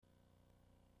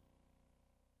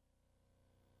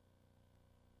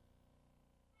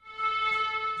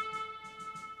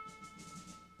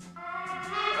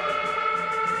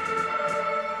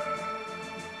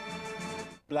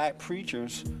black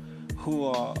preachers who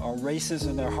are racist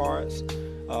in their hearts.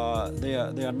 They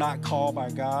are not called by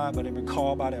God, but they've been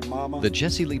called by their mama. The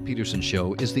Jesse Lee Peterson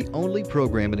Show is the only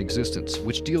program in existence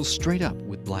which deals straight up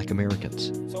with black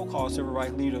Americans. So-called civil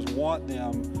rights leaders want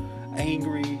them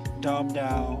angry, dumbed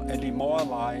down, and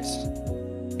demoralized.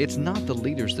 It's not the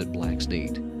leaders that blacks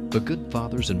need, but good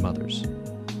fathers and mothers.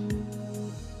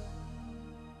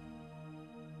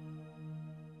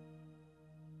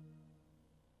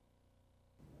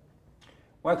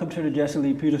 Welcome to the Jesse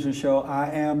Lee Peterson Show.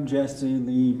 I am Jesse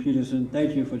Lee Peterson.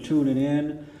 Thank you for tuning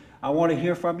in. I want to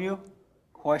hear from you.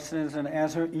 Questions and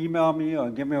answers, email me or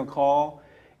give me a call.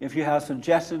 If you have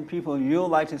suggestions, people you'd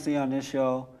like to see on this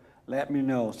show, let me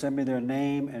know. Send me their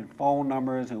name and phone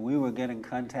numbers and we will get in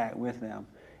contact with them.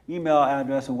 Email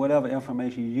address or whatever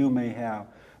information you may have.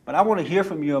 But I want to hear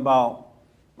from you about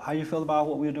how you feel about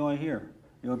what we're doing here,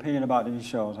 your opinion about these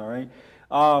shows, all right?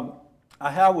 I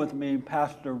have with me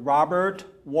Pastor Robert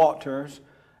Walters,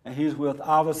 and he's with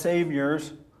Our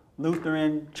Savior's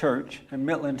Lutheran Church in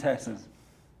Midland, Texas.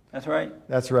 That's right?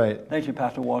 That's right. Thank you,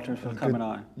 Pastor Walters, for coming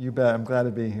on. You bet. I'm glad to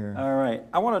be here. All right.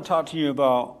 I want to talk to you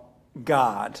about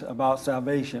God, about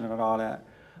salvation and all that.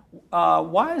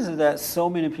 Why is it that so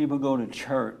many people go to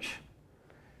church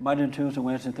Monday, Tuesday,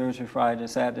 Wednesday, Thursday, Friday,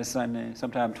 Saturday, Sunday,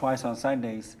 sometimes twice on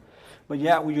Sundays, but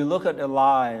yet when you look at their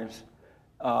lives,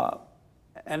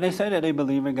 and they say that they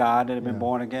believe in God, that they've been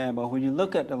born again, but when you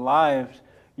look at the lives,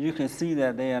 you can see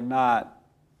that they are not,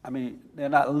 they're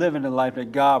not living the life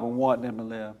that God would want them to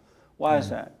live. Why is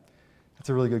that? That's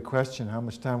a really good question. How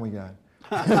much time we got?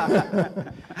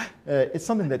 It's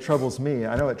something that troubles me.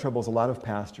 I know it troubles a lot of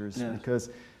pastors because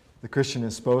the Christian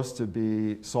is supposed to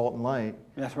be salt and light.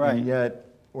 That's right. And yet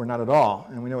we're not at all.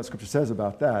 And we know what Scripture says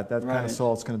about that. That kind of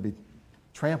salt's going to be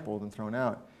trampled and thrown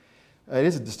out. It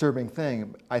is a disturbing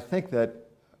thing. I think that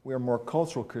we are more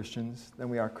cultural Christians than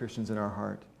we are Christians in our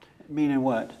heart. Meaning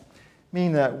what?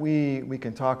 Meaning that we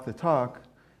can talk the talk,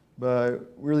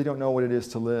 but really don't know what it is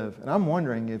to live. And I'm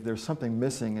wondering if there's something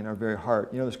missing in our very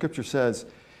heart. You know, the Scripture says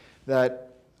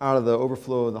that out of the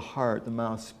overflow of the heart, the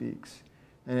mouth speaks.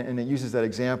 And it uses that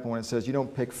example when it says you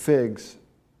don't pick figs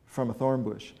from a thorn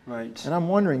bush. Right. And I'm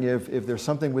wondering if there's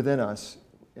something within us,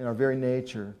 in our very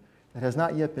nature, that has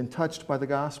not yet been touched by the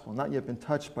gospel, not yet been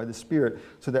touched by the Spirit,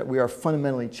 so that we are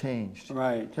fundamentally changed.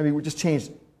 Right. We're just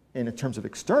changed in terms of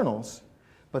externals,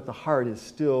 but the heart is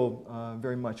still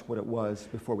very much what it was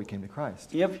before we came to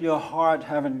Christ. If your heart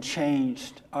haven't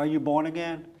changed, are you born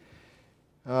again?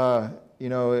 You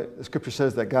know, the Scripture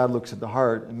says that God looks at the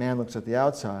heart and man looks at the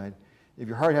outside. If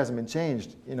your heart hasn't been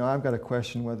changed, you know, I've got to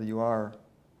question whether you are.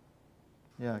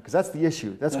 Yeah, because that's the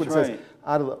issue. That's what it says.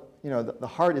 Out of the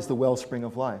heart is the wellspring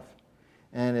of life.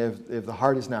 And if the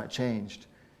heart is not changed,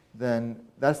 then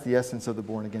that's the essence of the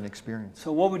born-again experience.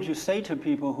 So what would you say to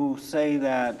people who say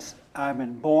that I've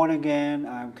been born again,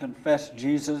 I've confessed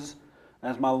Jesus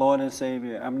as my Lord and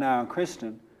Savior, I'm now a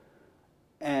Christian,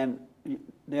 and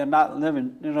they're not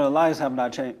living, their lives have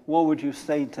not changed? What would you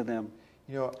say to them?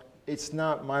 You know, it's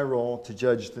not my role to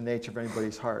judge the nature of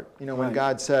anybody's heart. You know, when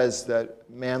God says that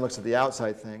man looks at the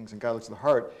outside things and God looks at the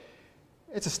heart,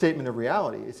 it's a statement of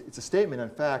reality. It's a statement, in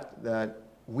fact, that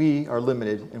we are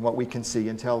limited in what we can see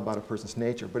and tell about a person's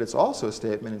nature. But it's also a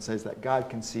statement that says that God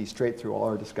can see straight through all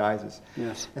our disguises.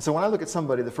 Yes. And so when I look at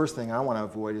somebody, the first thing I want to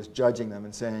avoid is judging them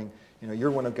and saying, you know,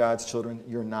 you're one of God's children,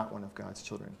 you're not one of God's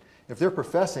children. If they're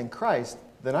professing Christ,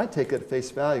 then I take it at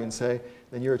face value and say,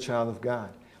 then you're a child of God.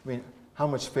 I mean, how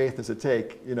much faith does it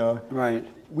take, you know? Right.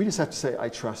 We just have to say, I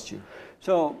trust you.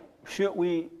 So should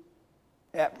we,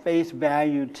 at face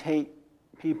value, take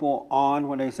people on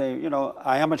when they say, you know,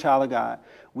 I am a child of God?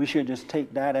 We should just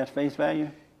take that as face value?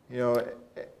 You know,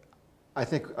 I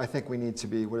think we need to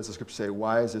be, what does the Scripture say,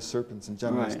 wise as serpents and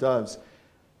gentle as doves.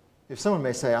 If someone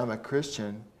may say, I'm a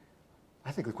Christian,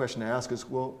 I think the question to ask is,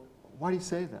 well, why do you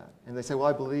say that? And they say, well,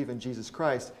 I believe in Jesus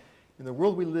Christ. In the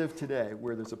world we live today,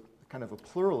 where there's a kind of a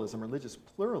pluralism, religious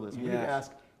pluralism, we need to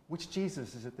ask, which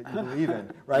Jesus is it that you believe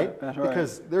in, right? That's right.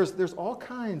 Because there's all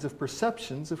kinds of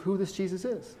perceptions of who this Jesus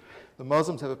is. The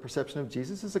Muslims have a perception of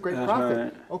Jesus as a great prophet.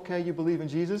 Right. Okay, you believe in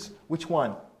Jesus? Which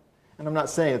one? And I'm not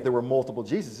saying that there were multiple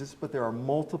Jesuses, but there are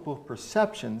multiple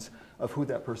perceptions of who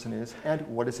that person is and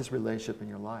what is his relationship in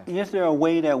your life. Is there a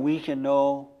way that we can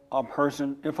know a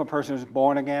person, if a person is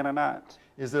born again or not?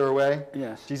 Is there a way?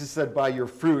 Yes. Jesus said, by your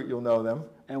fruit you'll know them.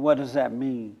 And what does that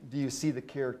mean? Do you see the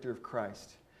character of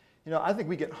Christ? You know, I think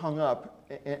we get hung up,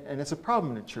 and it's a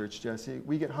problem in the church, Jesse.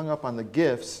 We get hung up on the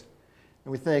gifts,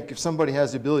 and we think if somebody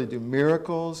has the ability to do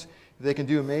miracles, if they can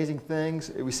do amazing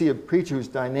things. We see a preacher who's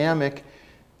dynamic.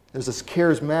 There's this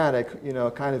charismatic, you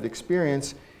know, kind of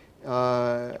experience.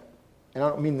 and I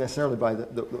don't mean necessarily by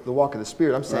the walk of the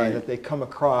Spirit, I'm saying Right. that they come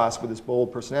across with this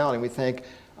bold personality, and we think,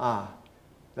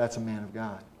 that's a man of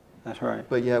God. That's right.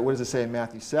 But yet, what does it say in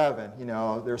Matthew 7? You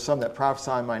know, there are some that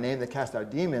prophesy in my name that cast out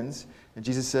demons, and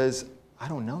Jesus says, I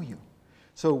don't know you.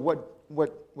 So what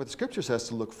the Scripture says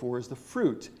to look for is the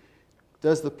fruit.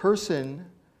 Does the person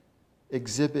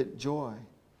exhibit joy,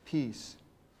 peace,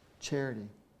 charity?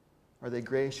 Are they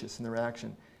gracious in their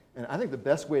action? And I think the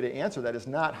best way to answer that is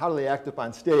not how do they act up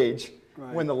on stage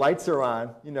Right. when the lights are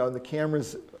on, you know, and the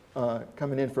camera's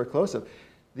coming in for a close-up.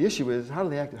 The issue is how do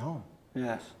they act at home?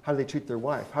 Yes. How do they treat their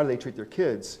wife? How do they treat their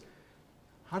kids?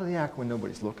 How do they act when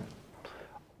nobody's looking?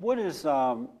 What is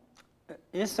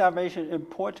salvation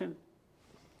important?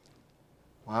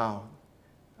 Wow.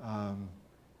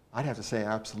 I'd have to say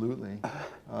absolutely.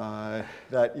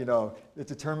 That, you know, it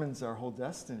determines our whole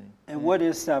destiny. And what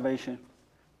is salvation?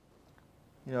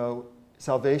 You know,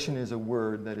 salvation is a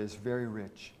word that is very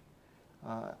rich.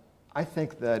 I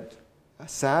think that,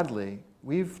 sadly,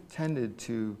 we've tended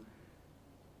to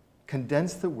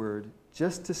condense the word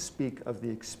just to speak of the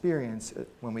experience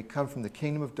when we come from the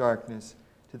kingdom of darkness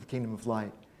to the kingdom of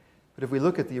light. But if we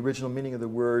look at the original meaning of the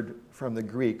word from the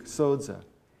Greek, sozo,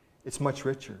 it's much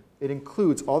richer. It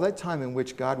includes all that time in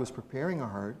which God was preparing our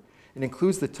heart. It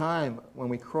includes the time when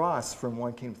we cross from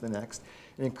one kingdom to the next.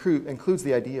 It includes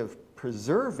the idea of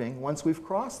preserving once we've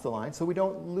crossed the line so we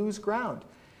don't lose ground.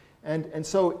 And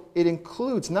so it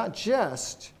includes not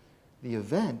just the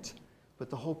event, but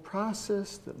the whole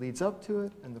process that leads up to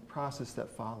it and the process that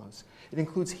follows. It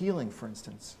includes healing, for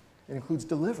instance. It includes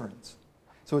deliverance.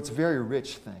 So it's a very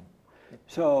rich thing.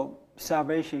 So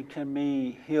salvation can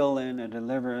mean healing and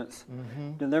deliverance.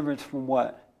 Mm-hmm. Deliverance from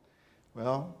what?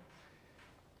 Well,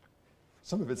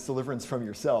 some of it's deliverance from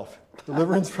yourself.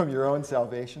 Deliverance from your own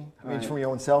salvation. I mean, Right. from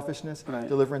your own selfishness. Right.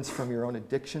 Deliverance from your own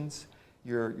addictions,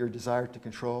 your desire to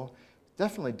control.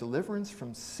 Definitely deliverance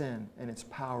from sin and its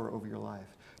power over your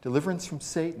life. Deliverance from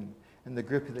Satan and the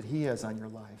grip that he has on your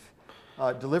life.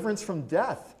 Deliverance from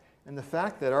death and the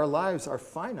fact that our lives are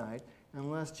finite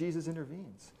unless Jesus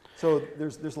intervenes. So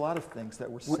there's a lot of things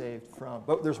that we're saved from,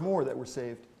 but there's more that we're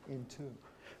saved into.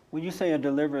 When you say a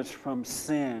deliverance from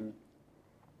sin,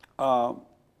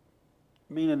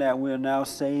 meaning that we're now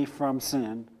saved from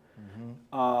sin,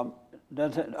 are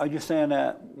you saying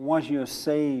that once you're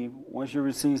saved, once you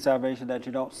receive salvation, that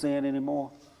you don't sin anymore?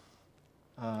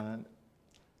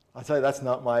 I'll tell you, that's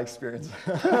not my experience.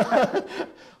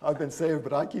 I've been saved,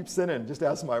 but I keep sinning. Just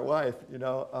ask my wife, you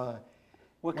know.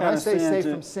 What When kind I of say sin? saved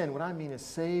from sin, what I mean is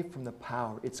saved from the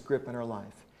power, its grip in our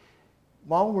life.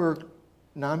 While we're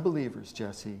non-believers,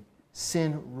 Jesse,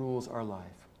 sin rules our life.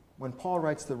 When Paul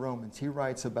writes to the Romans, he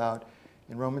writes about,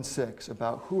 in Romans 6,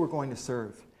 about who we're going to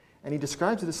serve. And he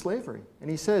describes it as slavery. And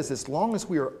he says, as long as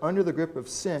we are under the grip of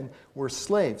sin, we're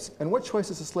slaves. And what choice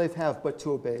does a slave have but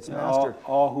to obey its master?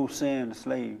 All who sin,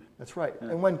 slaves. That's right. Yeah.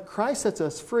 And when Christ sets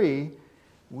us free,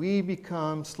 we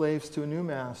become slaves to a new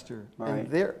master.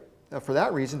 Right. And for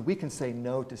that reason, we can say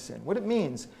no to sin. What it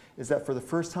means is that for the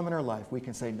first time in our life, we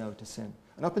can say no to sin.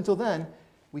 And up until then,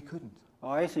 we couldn't. Oh,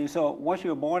 I see. So once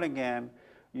you're born again,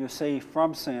 you're saved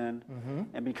from sin.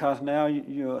 And because now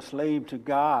you're a slave to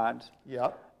God,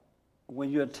 Yep. when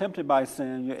you're tempted by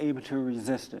sin, you're able to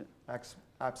resist it.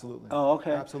 Absolutely. Oh,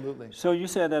 okay. Absolutely. So you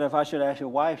said that if I should ask your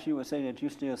wife, she would say that you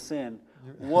still sin.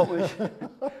 What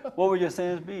would your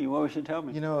sins be? What would she tell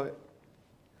me? You know,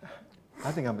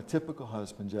 I think I'm a typical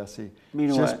husband, Jesse.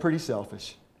 Meaning Just what? pretty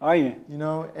selfish. Are you? You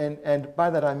know, and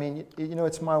by that I mean, you know,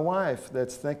 it's my wife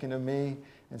that's thinking of me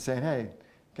and saying, hey,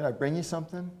 can I bring you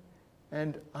something?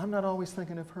 And I'm not always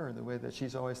thinking of her the way that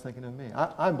she's always thinking of me.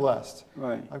 I'm blessed.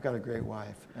 Right. I've got a great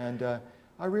wife. And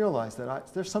I realize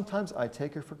that there's sometimes I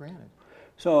take her for granted.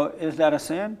 So is that a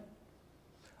sin?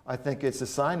 I think it's a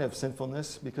sign of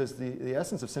sinfulness because the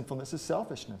essence of sinfulness is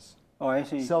selfishness. Oh, I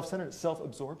see. Self-centered,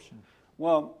 self-absorption.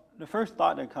 Well, the first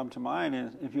thought that comes to mind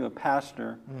is if you're a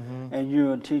pastor and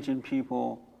you're teaching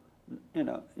people, you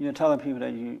know, you're telling people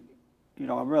that you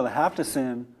don't really have to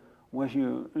sin once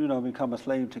you become a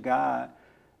slave to God.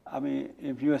 I mean,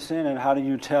 if you're sinning, how do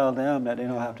you tell them that they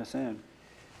don't have to sin?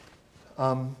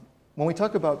 When we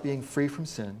talk about being free from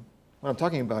sin, what I'm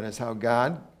talking about is how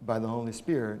God, by the Holy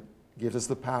Spirit, gives us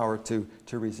the power to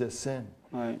resist sin.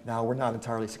 Right. Now, we're not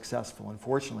entirely successful,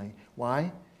 unfortunately.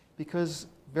 Why? Because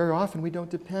very often we don't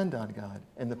depend on God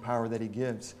and the power that He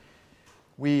gives.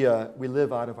 We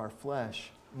live out of our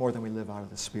flesh more than we live out of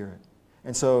the Spirit.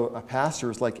 And so a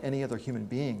pastor is like any other human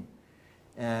being,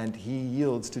 and he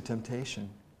yields to temptation,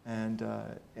 and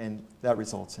that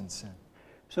results in sin.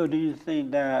 So do you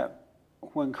think that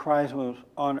when Christ was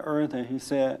on earth and He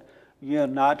said,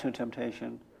 yield not to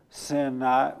temptation, sin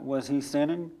not, was he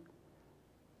sinning?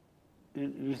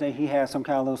 You think he had some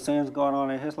kind of those sins going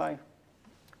on in his life?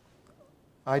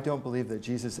 I don't believe that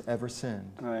Jesus ever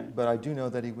sinned, Right. but I do know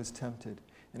that he was tempted.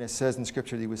 And it says in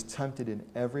Scripture that he was tempted in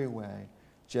every way,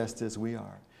 just as we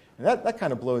are. And that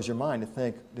kind of blows your mind to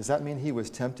think, does that mean he was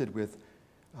tempted with,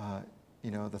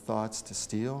 the thoughts to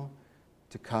steal,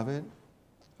 to covet,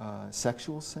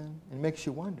 sexual sin? And it makes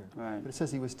you wonder. Right. But it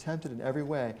says he was tempted in every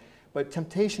way. But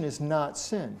temptation is not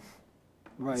sin.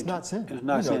 Right. It's not sin. It's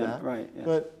not You know sin, that. right. Yeah.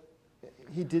 But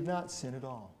he did not sin at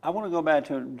all. I want to go back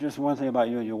to just one thing about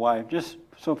you and your wife, just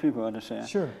so people understand.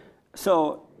 Sure.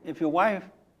 So if your wife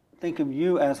think of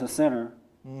you as a sinner,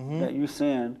 Mm-hmm. that you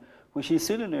sin, when she's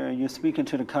sitting there and you're speaking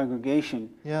to the congregation,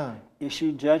 Yeah. is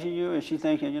she judging you? Is she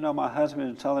thinking, my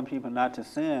husband is telling people not to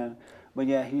sin, but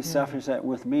yet he suffers that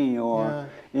with me? Or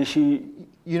is she...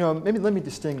 Maybe let me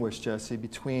distinguish, Jesse,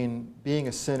 between being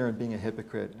a sinner and being a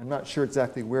hypocrite. I'm not sure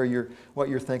exactly what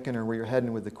you're thinking or where you're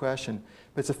heading with the question,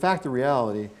 but it's a fact of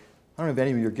reality. I don't know if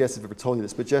any of your guests have ever told you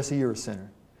this, but Jesse, you're a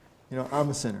sinner. I'm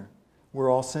a sinner.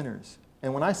 We're all sinners.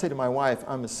 And when I say to my wife,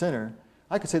 I'm a sinner,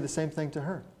 I could say the same thing to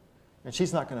her. And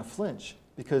she's not going to flinch,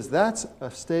 because that's a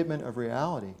statement of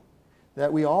reality,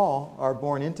 that we all are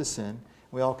born into sin,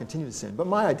 we all continue to sin. But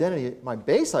my identity, my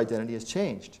base identity has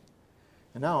changed.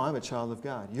 And now I'm a child of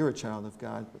God. You're a child of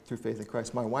God through faith in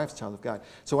Christ. My wife's a child of God.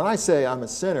 So when I say I'm a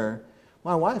sinner,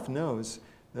 my wife knows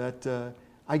that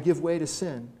I give way to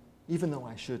sin even though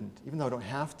I shouldn't, even though I don't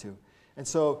have to. And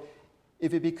so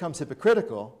if it becomes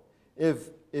hypocritical,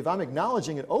 if I'm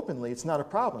acknowledging it openly, it's not a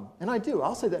problem. And I do.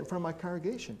 I'll say that in front of my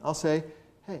congregation. I'll say,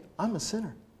 hey, I'm a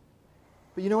sinner.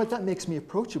 But you know what? That makes me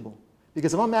approachable.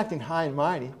 Because if I'm acting high and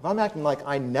mighty, if I'm acting like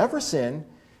I never sin,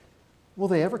 will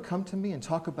they ever come to me and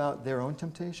talk about their own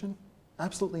temptation?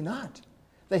 Absolutely not.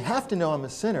 They have to know I'm a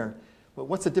sinner. But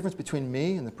what's the difference between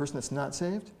me and the person that's not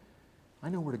saved? I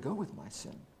know where to go with my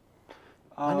sin.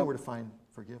 I know where to find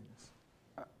forgiveness.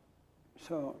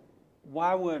 So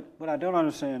what I don't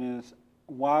understand is,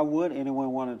 why would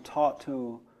anyone want to talk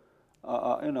to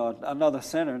another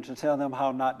sinner to tell them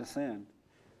how not to sin?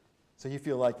 So you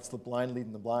feel like it's the blind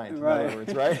leading the blind, Right. in other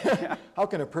words, right? Yeah. How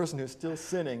can a person who's still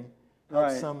sinning help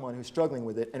Right. someone who's struggling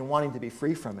with it and wanting to be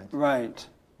free from it? Right.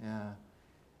 Yeah.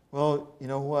 Well, you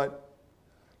know what?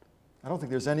 I don't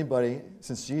think there's anybody,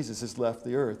 since Jesus has left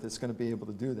the earth, that's going to be able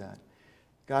to do that.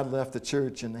 God left the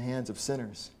church in the hands of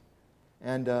sinners.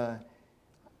 And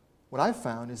what I've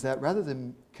found is that rather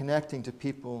than connecting to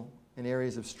people in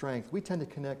areas of strength, we tend to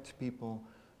connect to people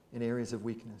in areas of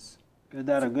weakness. Is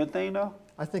that a good thing, though?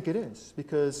 I think it is,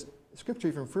 because Scripture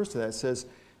even refers to that. It says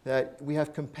that we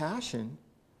have compassion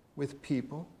with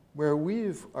people where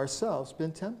we've ourselves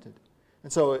been tempted.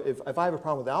 And so if I have a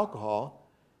problem with alcohol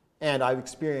and I've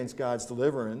experienced God's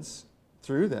deliverance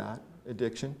through that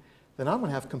addiction, then I'm going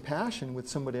to have compassion with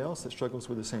somebody else that struggles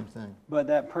with the same thing. But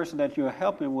that person that you're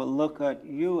helping will look at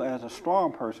you as a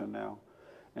strong person now.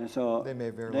 And so They may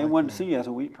very they likely. wouldn't see you as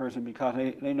a weak person, because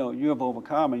they know you have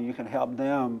overcome and you can help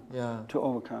them Yeah. to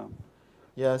overcome.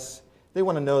 Yes. They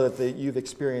want to know that you've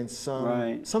experienced some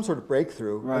Right. sort of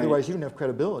breakthrough. Right. Otherwise, you don't have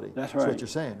credibility. That's That's right. what you're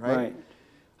saying, right?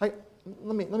 Right.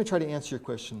 Let me try to answer your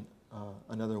question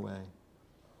another way.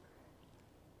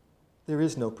 There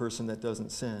is no person that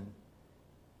doesn't sin.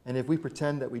 And if we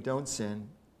pretend that we don't sin,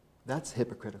 that's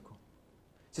hypocritical.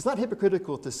 It's not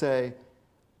hypocritical to say,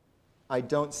 I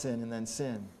don't sin and then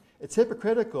sin. It's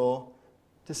hypocritical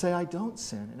to say, I don't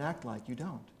sin and act like you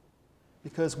don't.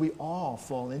 Because we all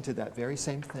fall into that very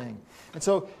same thing. And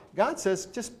so God says,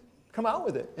 just come out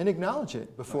with it and acknowledge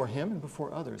it before Him and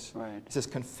before others. Right. He says,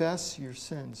 confess your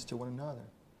sins to one another.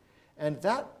 And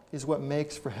that is what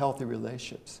makes for healthy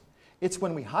relationships. It's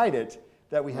when we hide it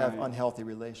that we have Right. unhealthy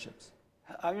relationships.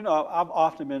 I've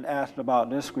often been asked about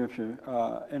this scripture.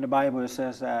 In the Bible, it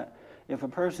says that if a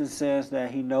person says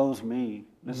that he knows me,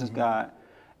 this is God,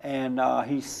 and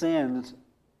he sins,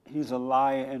 he's a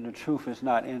liar and the truth is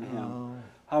not in him.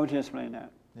 How would you explain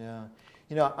that? Yeah.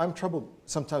 I'm troubled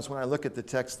sometimes when I look at the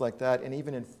text like that, and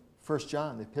even in 1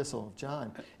 John, the epistle of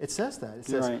John, it says that. It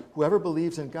says, Right. whoever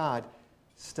believes in God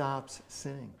stops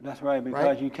sinning. That's right, because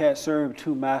Right? you can't serve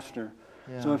two masters.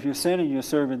 So Yeah. if you're sinning, you're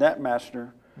serving that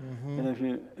master. And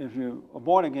if you're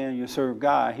born again, you serve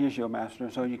God. He's your master.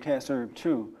 So you can't serve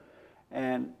two.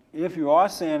 And if you are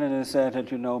sinning and it says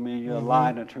that you know me, you're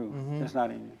lying the truth. It's not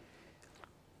in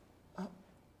you.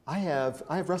 I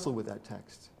have wrestled with that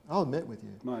text. I'll admit with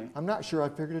you. Right. I'm not sure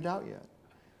I've figured it out yet.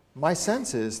 My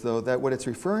sense is, though, that what it's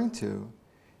referring to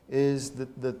is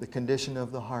the condition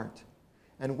of the heart.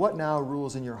 And what now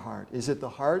rules in your heart? Is it the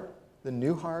heart, the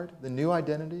new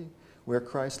identity, where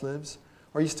Christ lives?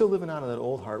 Or are you still living out of that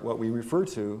old heart, what we refer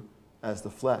to as the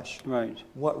flesh? Right.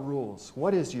 What rules?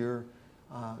 What is your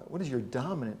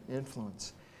dominant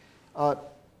influence?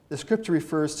 The scripture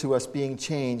refers to us being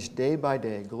changed day by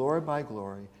day, glory by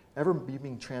glory, ever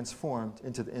being transformed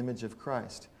into the image of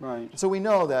Christ. Right. So we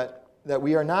know that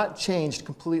we are not changed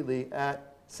completely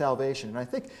at salvation. And I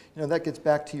think that gets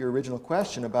back to your original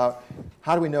question about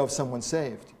how do we know if someone's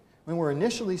saved? When we're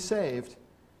initially saved,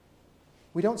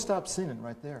 we don't stop sinning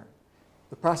right there.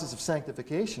 The process of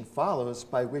sanctification follows,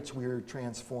 by which we are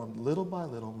transformed little by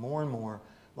little, more and more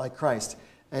like Christ.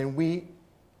 And we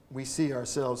see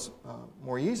ourselves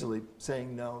more easily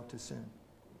saying no to sin.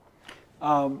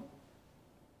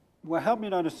 Well, help me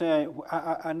to understand.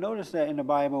 I noticed that in the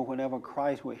Bible, whenever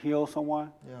Christ would heal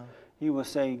someone, he would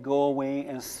say, "Go away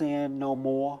and sin no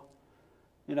more."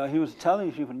 He was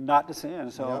telling people not to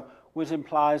sin. So, which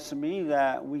implies to me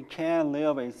that we can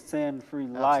live a sin-free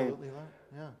life. Absolutely right.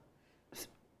 Yeah.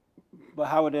 But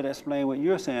how would that explain what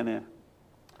you're saying then?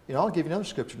 I'll give you another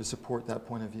scripture to support that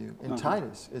point of view. In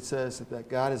Titus, it says that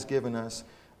God has given us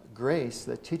grace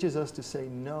that teaches us to say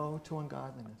no to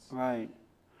ungodliness. Right.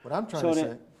 What I'm trying to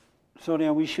say. So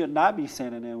then we should not be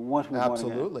sinning then once we're born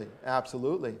again.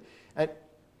 Absolutely.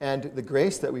 And the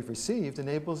grace that we've received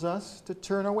enables us to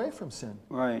turn away from sin.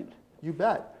 Right. You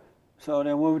bet. So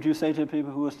then what would you say to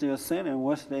people who are still sinning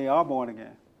once they are born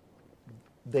again?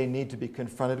 They need to be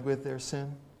confronted with their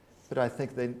sin. But I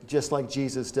think just like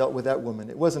Jesus dealt with that woman,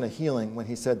 it wasn't a healing when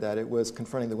he said that. It was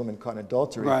confronting the woman caught in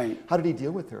adultery. Right. How did he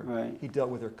deal with her? Right. He dealt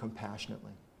with her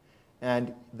compassionately.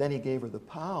 And then he gave her the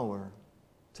power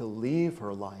to leave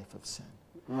her life of sin.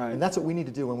 Right. And that's what we need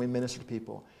to do when we minister to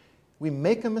people. We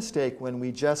make a mistake when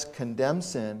we just condemn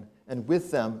sin and with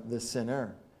them the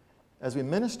sinner. As we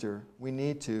minister, we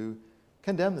need to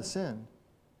condemn the sin,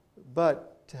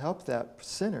 but to help that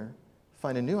sinner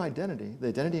find a new identity, the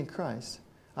identity in Christ,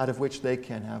 out of which they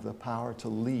can have the power to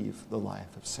leave the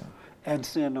life of sin. And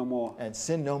sin no more. And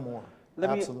sin no more.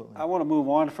 Absolutely. I want to move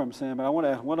on from sin, but I want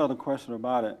to ask one other question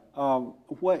about it.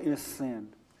 What is sin?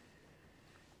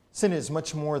 Sin is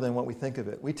much more than what we think of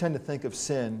it. We tend to think of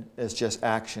sin as just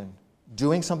action,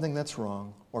 doing something that's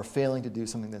wrong or failing to do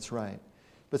something that's right.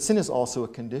 But sin is also a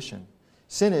condition.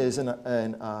 Sin is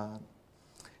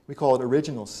we call it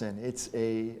original sin. It's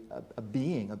a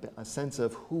being, a sense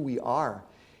of who we are.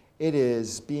 It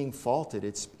is being faulted.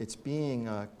 It's being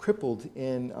crippled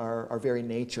in our very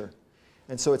nature.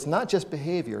 And so it's not just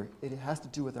behavior. It has to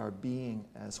do with our being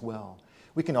as well.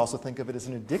 We can also think of it as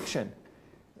an addiction,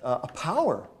 a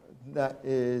power that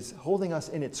is holding us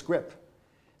in its grip.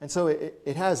 And so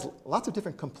it has lots of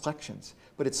different complexions,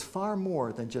 but it's far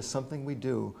more than just something we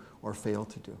do or fail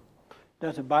to do.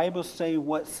 Does the Bible say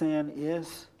what sin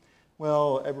is?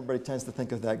 Well, everybody tends to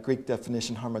think of that Greek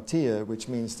definition, hamartia, which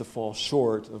means to fall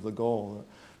short of the goal,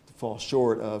 to fall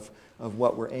short of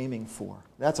what we're aiming for.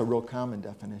 That's a real common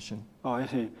definition. Oh, I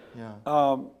see.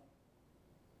 Yeah.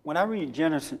 When I read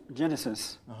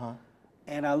Genesis,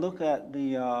 and I look at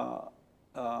the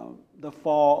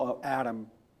fall of Adam,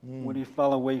 when he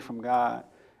fell away from God,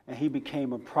 and he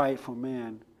became a prideful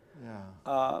man.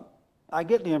 Yeah. I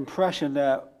get the impression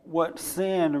that what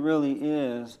sin really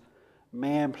is,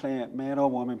 man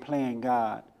or woman playing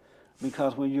God.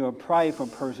 Because when you're a prideful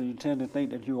person, you tend to think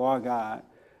that you are God,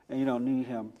 and you don't need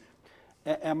him.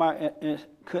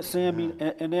 Could sin be,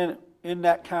 and then in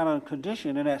that kind of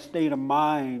condition, in that state of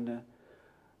mind,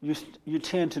 you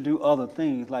tend to do other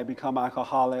things, like become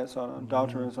alcoholics or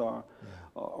adulterers or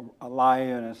a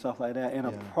liar and stuff like that, in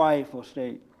a prideful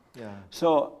state. Yeah.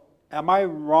 So am I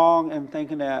wrong in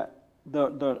thinking that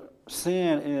the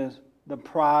sin is the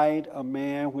pride of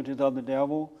man, which is of the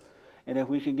devil, and if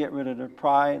we can get rid of the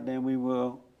pride, then we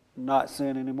will not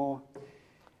sin anymore?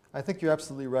 I think you're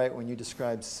absolutely right when you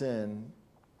describe sin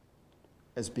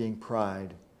as being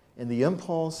pride and the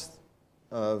impulse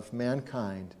of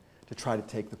mankind to try to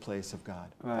take the place of God.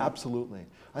 Right. Absolutely.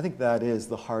 I think that is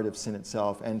the heart of sin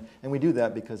itself, and we do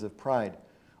that because of pride.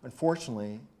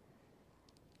 Unfortunately,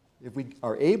 if we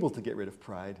are able to get rid of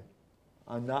pride,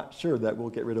 I'm not sure that we'll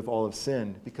get rid of all of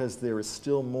sin, because there is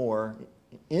still more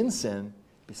in sin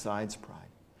besides pride.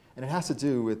 And it has to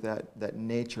do with that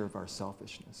nature of our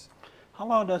selfishness. How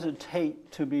long does it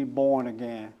take to be born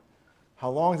again? How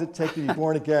long does it take to be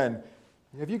born again?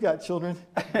 Have you got children?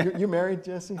 You married,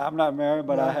 Jesse? I'm not married,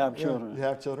 but No? I have Yeah. children. You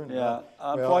have children? Yeah.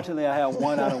 Well, Unfortunately, I had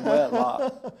one out of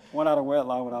wedlock. One out of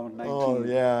wedlock when I was 19. Oh,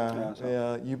 yeah.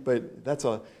 so- But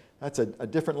that's a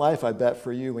different life, I bet,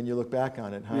 for you when you look back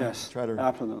on it, huh? Yes,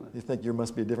 absolutely. You think you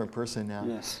must be a different person now.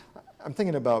 Yes. I'm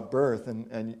thinking about birth,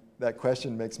 and that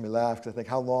question makes me laugh because I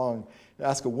think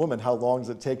ask a woman how long does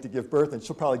it take to give birth, and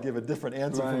she'll probably give a different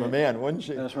answer from a Right. man, wouldn't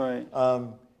she? That's right.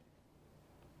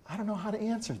 I don't know how to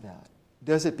answer that.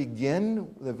 Does it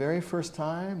begin the very first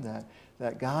time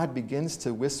that God begins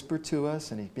to whisper to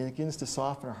us and He begins to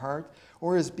soften our heart?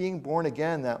 Or is being born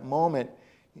again that moment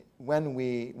when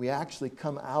we actually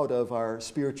come out of our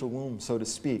spiritual womb, so to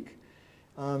speak?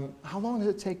 How long does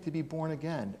it take to be born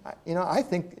again? I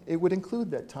think it would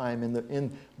include that time in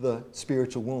the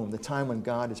spiritual womb, the time when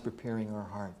God is preparing our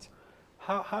heart.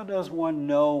 How does one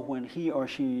know when he or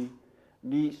she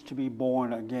needs to be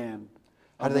born again?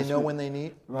 How do they know when they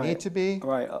need to be?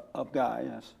 Right, of God,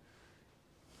 yes.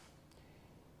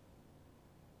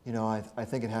 I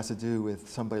think it has to do with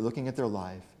somebody looking at their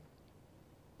life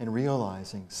and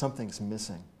realizing something's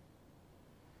missing.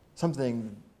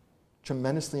 Something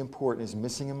tremendously important is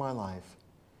missing in my life,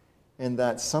 and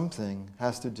that something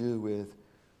has to do with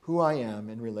who I am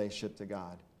in relationship to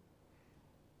God.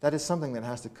 That is something that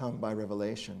has to come by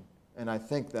revelation, and I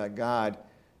think that God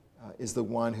is the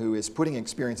one who is putting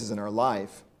experiences in our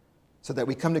life so that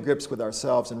we come to grips with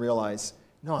ourselves and realize,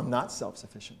 no, I'm not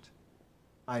self-sufficient.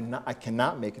 I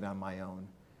cannot make it on my own.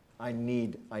 I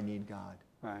need God.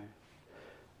 Right.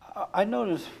 I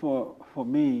noticed for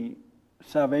me,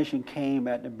 salvation came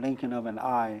at the blinking of an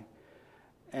eye.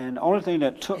 And the only thing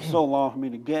that took so long for me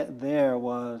to get there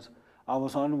was I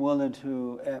was unwilling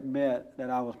to admit that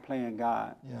I was playing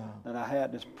God. Yeah. That I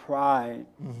had this pride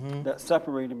that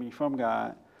separated me from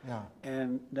God. Yeah.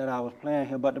 And that I was playing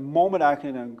Him. But the moment I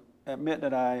can admit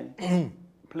that I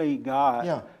played God,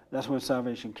 Yeah. that's when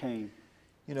salvation came.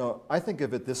 I think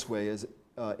of it this way as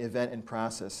event and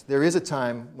process. There is a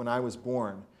time when I was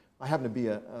born. I happen to be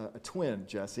a twin,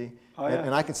 Jesse. Oh, yeah.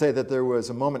 And I can say that there was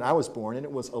a moment I was born, and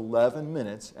it was 11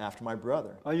 minutes after my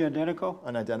brother. Are you identical?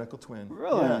 An identical twin.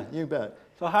 Really? Yeah, you bet.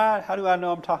 So how do I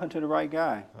know I'm talking to the right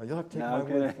guy? You'll have to take No, my I'm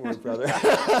word kidding. for it,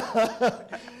 brother.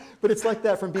 But it's like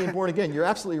that from being born again. You're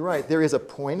absolutely right. There is a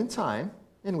point in time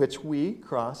in which we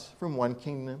cross from one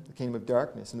kingdom, the kingdom of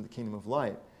darkness, into the kingdom of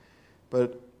light.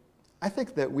 But I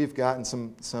think that we've gotten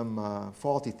some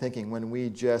faulty thinking when we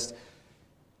just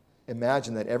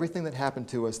imagine that everything that happened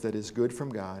to us that is good from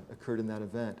God occurred in that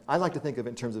event. I like to think of it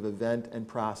in terms of event and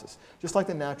process, just like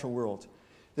the natural world.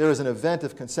 There is an event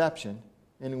of conception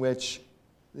in which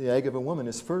the egg of a woman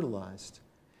is fertilized.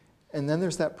 And then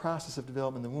there's that process of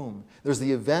development in the womb. There's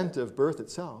the event of birth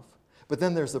itself, but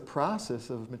then there's the process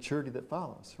of maturity that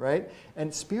follows, right?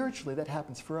 And spiritually, that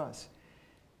happens for us.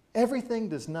 Everything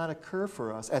does not occur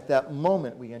for us at that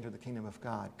moment we enter the kingdom of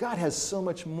God. God has so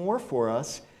much more for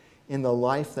us in the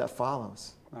life that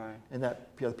follows, Right. in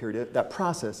that period, that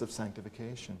process of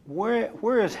sanctification.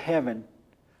 Where is heaven?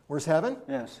 Where's heaven?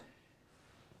 Yes.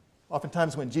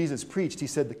 Oftentimes when Jesus preached, he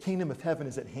said, the kingdom of heaven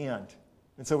is at hand.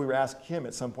 And so we were asking him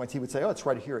at some point, he would say, oh, it's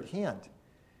right here at hand.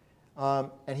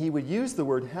 And he would use the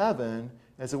word heaven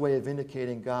as a way of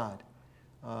indicating God,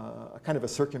 a kind of a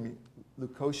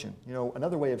circumlocution.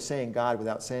 Another way of saying God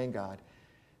without saying God.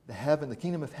 The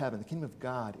kingdom of heaven, the kingdom of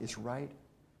God is right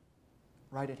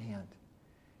at hand.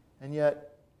 And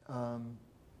yet,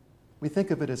 we think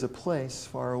of it as a place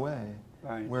far away,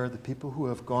 Right. where the people who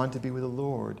have gone to be with the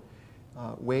Lord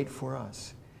wait for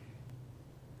us.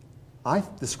 I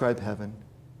describe heaven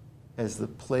as the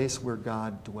place where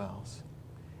God dwells.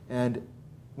 And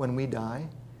when we die,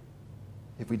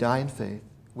 if we die in faith,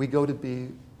 we go to be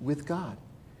with God.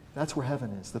 That's where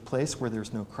heaven is, the place where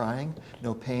there's no crying,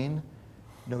 no pain,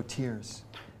 no tears,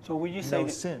 So when you say no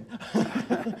sin.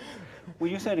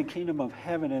 when you say the kingdom of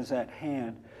heaven is at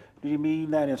hand, do you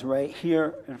mean that it's right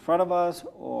here in front of us,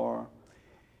 or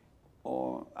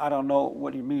I don't know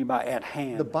what you mean by at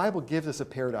hand? The Bible gives us a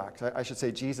paradox. I should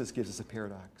say Jesus gives us a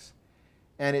paradox.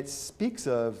 And it speaks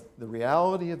of the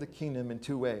reality of the kingdom in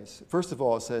two ways. First of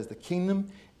all, it says the kingdom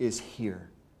is here.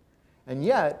 And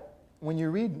yet, when you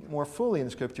read more fully in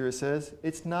the Scripture, it says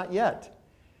it's not yet.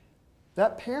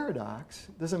 That paradox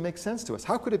doesn't make sense to us.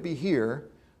 How could it be here,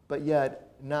 but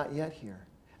yet not yet here?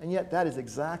 And yet that is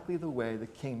exactly the way the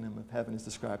kingdom of heaven is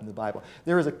described in the Bible.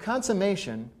 There is a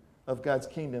consummation of God's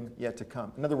kingdom yet to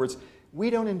come. In other words, we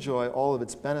don't enjoy all of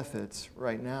its benefits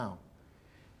right now.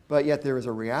 But yet there is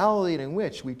a reality in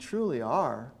which we truly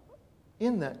are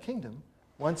in that kingdom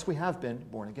once we have been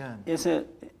born again. Is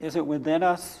it within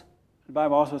us? The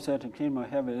Bible also said the kingdom of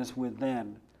heaven is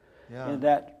within. Yeah. Is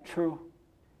that true?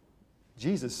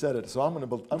 Jesus said it, so I'm going to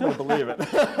believe it.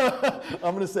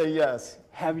 I'm going to say yes.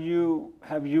 Have you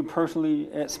personally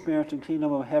experienced the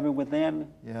kingdom of heaven within?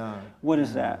 Yeah. What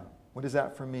is that? What is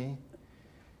that for me?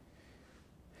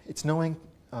 It's knowing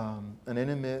an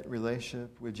intimate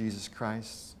relationship with Jesus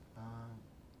Christ,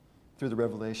 through the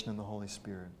revelation of the Holy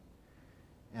Spirit.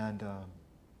 And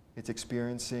it's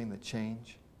experiencing the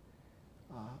change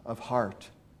of heart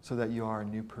so that you are a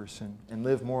new person and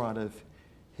live more out of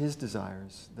His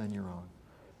desires than your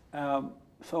own.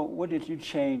 So what did you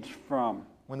change from?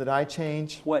 When did I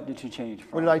change? What did you change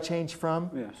from? What did I change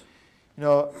from? Yes. You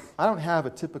know, I don't have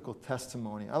a typical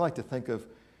testimony. I like to think of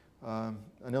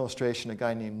an illustration a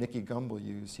guy named Nicky Gumbel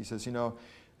used. He says, you know,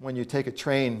 when you take a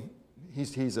train,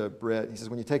 he's a Brit, he says,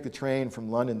 when you take the train from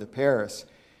London to Paris,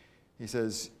 he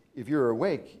says, if you're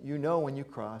awake, you know when you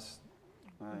cross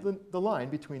the line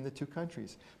between the two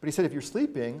countries. But he said, if you're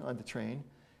sleeping on the train,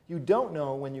 you don't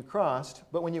know when you crossed,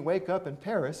 but when you wake up in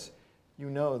Paris, you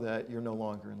know that you're no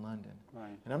longer in London.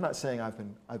 Right. And I'm not saying I've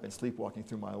been sleepwalking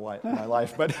through my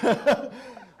life, but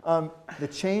the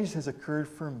change has occurred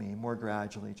for me more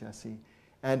gradually, Jesse.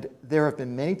 And there have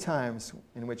been many times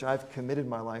in which I've committed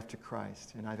my life to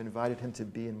Christ, and I've invited Him to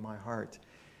be in my heart.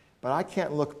 But I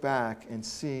can't look back and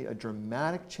see a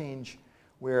dramatic change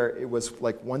where it was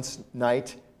like once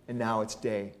night and now it's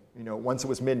day. You know, once it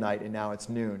was midnight and now it's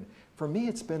noon. For me,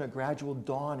 it's been a gradual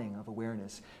dawning of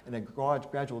awareness and a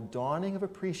gradual dawning of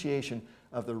appreciation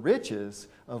of the riches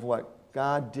of what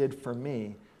God did for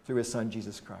me through His Son,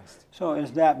 Jesus Christ. So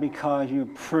is that because you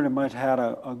pretty much had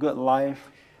a good life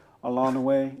along the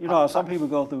way? You know, some people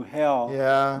go through hell,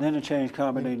 Yeah. then the change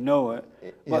comes and they know it,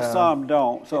 but Yeah. some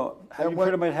don't. So have you what-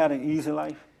 pretty much had an easy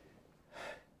life?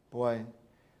 Boy,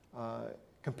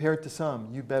 compared to some,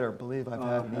 you better believe I've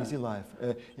had an easy life.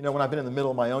 You know, when I've been in the middle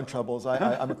of my own troubles,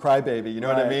 I'm a crybaby, you know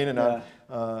what I Right, mean? And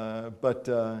yeah. but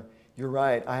you're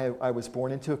right. I was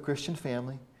born into a Christian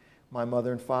family. My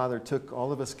mother and father took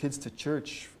all of us kids to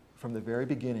church from the very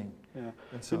beginning. Yeah.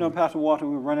 And so, You know, Pastor Walter,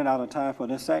 we're running out of time for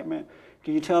this segment.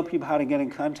 Can you tell people how to get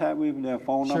in contact with you, their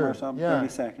phone number or Sure, something? yeah. 30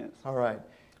 seconds. all right.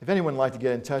 If anyone would like to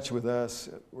get in touch with us,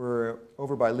 we're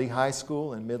over by Lee High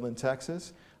School in Midland,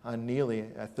 Texas, on Neely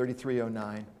at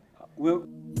 3309. We'll,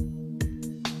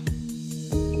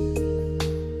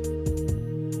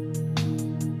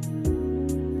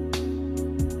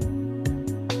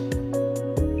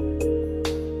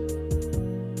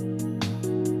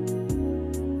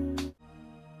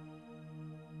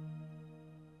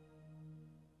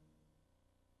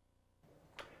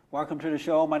 welcome to the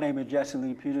show. My name is Jesse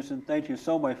Lee Peterson. Thank you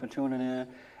so much for tuning in.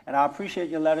 And I appreciate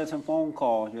your letters and phone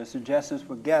calls, your suggestions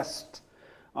for guests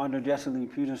on the Jesse Lee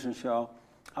Peterson Show.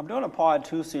 I'm doing a part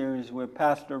 2 series with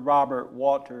Pastor Robert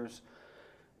Walter,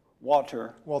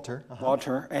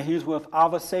 and he's with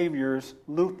Our Savior's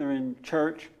Lutheran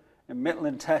Church in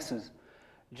Midland, Texas,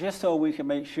 just so we can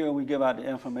make sure we give out the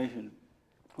information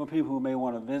for people who may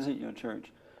want to visit your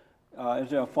church. Is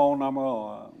there a phone number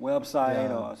or a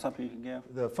website or something you can give?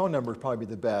 The phone number would probably be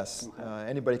the best. Okay.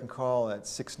 Anybody can call at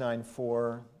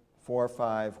 694-4517,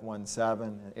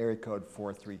 area code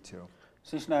 432.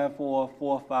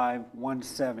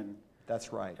 694-4517.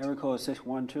 That's right. Area code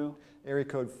 612? Area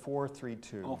code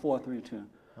 432. Oh, 432.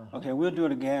 Okay, we'll do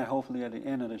it again hopefully at the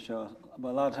end of the show, but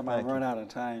a lot of times I Thank run you. out of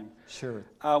time. Sure.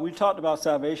 We talked about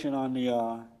salvation on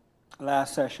the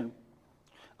last session.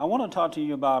 I want to talk to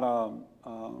you about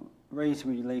race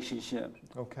relationships,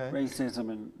 Okay.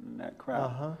 racism and that crap.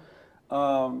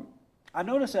 Uh-huh. I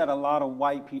noticed that a lot of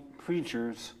white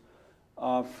preachers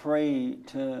are afraid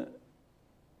to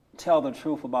tell the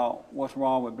truth about what's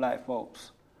wrong with black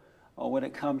folks, or when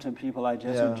it comes to people like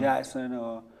Jesse Yeah. Jackson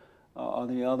or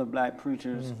the other black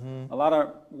preachers. Mm-hmm. A lot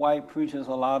of white preachers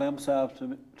allow themselves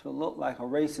to look like a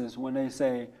racist when they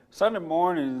say Sunday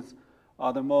mornings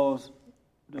are the most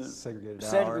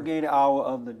segregated hour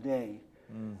of the day.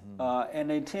 Mm-hmm. And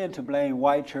they tend to blame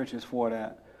white churches for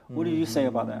that. What do you say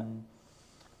about that?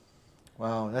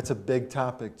 Wow, that's a big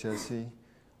topic, Jesse.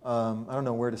 I don't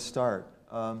know where to start.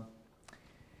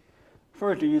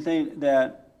 First, do you think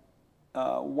that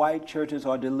white churches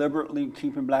are deliberately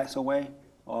keeping blacks away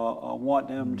or want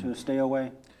them to stay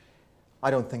away?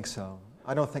 I don't think so.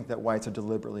 I don't think that whites are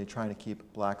deliberately trying to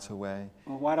keep blacks away.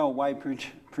 Well, why don't white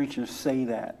preachers say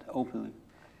that openly?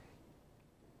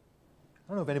 I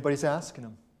don't know if anybody's asking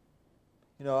them.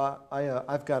 You know,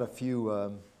 I've got a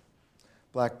few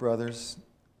black brothers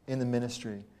in the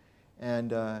ministry,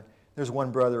 and there's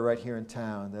one brother right here in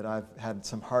town that I've had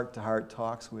some heart-to-heart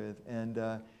talks with, and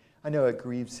I know it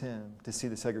grieves him to see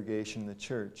the segregation in the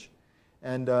church.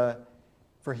 And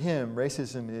for him,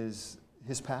 racism is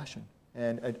his passion.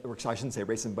 Or I shouldn't say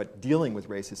racism, but dealing with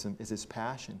racism is his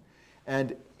passion.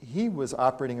 And he was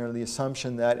operating under the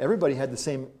assumption that everybody had the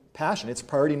same passion. It's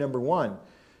priority number one.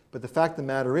 But the fact of the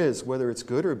matter is, whether it's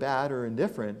good or bad or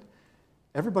indifferent,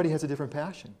 everybody has a different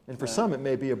passion. And for some, it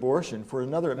may be abortion. For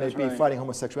another, it may be fighting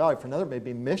homosexuality. For another, it may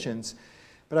be missions.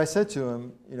 But I said to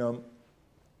him, you know,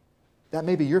 that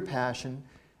may be your passion,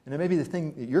 and it may be the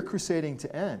thing that you're crusading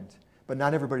to end, but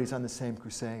not everybody's on the same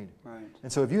crusade. Right.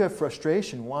 And so if you have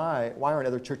frustration, why aren't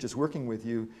other churches working with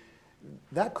you?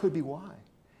 That could be why.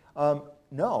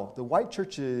 No, the white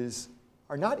churches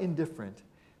are not indifferent,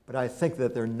 but I think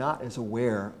that they're not as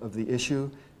aware of the issue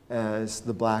as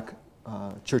the black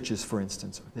churches, for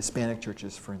instance, or Hispanic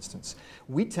churches, for instance.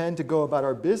 We tend to go about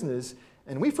our business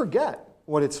and we forget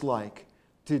what it's like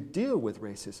to deal with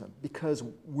racism because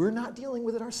we're not dealing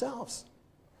with it ourselves.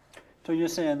 So you're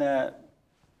saying that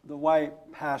the white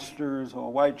pastors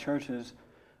or white churches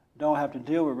don't have to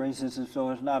deal with racism,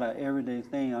 so it's not an everyday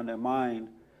thing on their mind,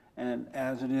 and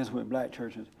as it is with black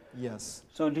churches. Yes.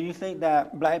 So do you think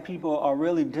that black people are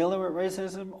really dealing with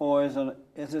racism, or is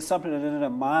it something that's in their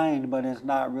mind but it's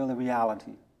not really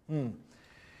reality? You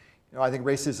know, I think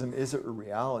racism is a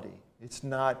reality. It's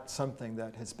not something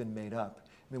that has been made up.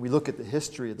 I mean, we look at the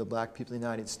history of the black people in the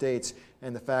United States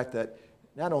and the fact that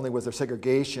not only was there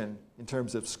segregation in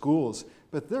terms of schools,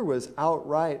 but there was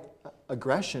outright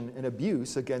aggression and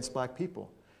abuse against black people.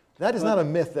 That is not a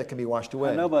myth that can be washed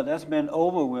away. I know, but that's been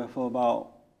over with for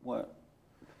about,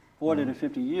 40 to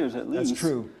 50 years at least. That's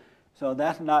true. So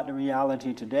that's not the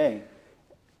reality today.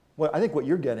 Well, I think what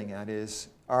you're getting at is,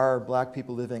 are black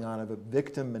people living out of a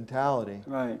victim mentality?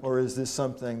 Right. Or is this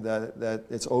something that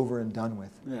it's over and done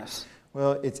with? Yes.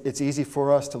 Well, it's easy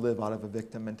for us to live out of a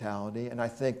victim mentality, and I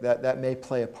think that may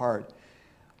play a part.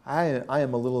 I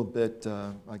am a little bit,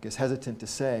 I guess, hesitant to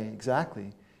say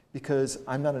exactly, because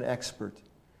I'm not an expert.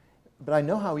 But I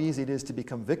know how easy it is to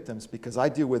become victims, because I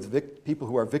deal with people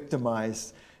who are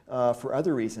victimized for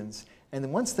other reasons. And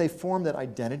then once they form that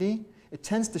identity, it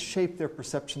tends to shape their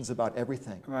perceptions about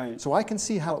everything. Right. So I can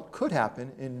see how it could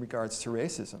happen in regards to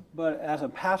racism. But as a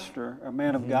pastor, a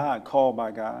man of God, called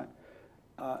by God,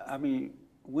 I mean,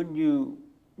 wouldn't you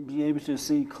be able to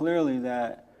see clearly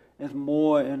that it's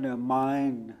more in their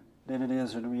mind than it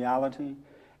is in reality?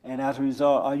 And as a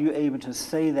result, are you able to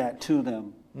say that to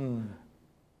them?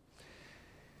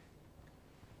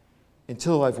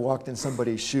 Until I've walked in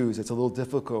somebody's shoes, it's a little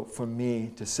difficult for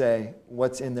me to say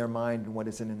what's in their mind and what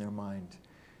isn't in their mind.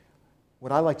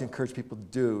 What I like to encourage people to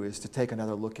do is to take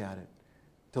another look at it,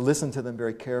 to listen to them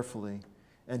very carefully,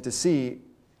 and to see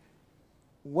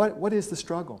what is the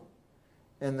struggle,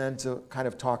 and then to kind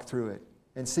of talk through it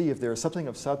and see if there is something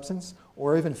of substance,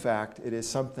 or if in fact it is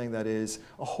something that is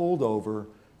a holdover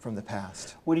from the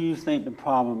past. What do you think the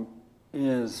problem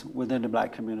is within the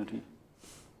black community?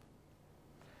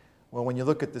 Well, when you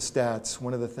look at the stats,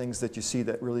 one of the things that you see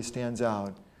that really stands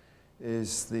out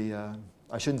is the,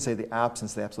 I shouldn't say the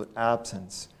absence, the absolute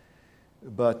absence,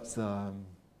 but the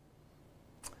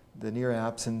near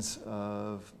absence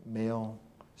of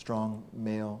strong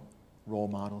male role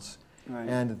models. Right.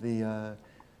 And the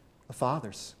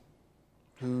fathers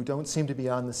who don't seem to be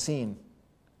on the scene.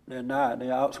 They're not. They're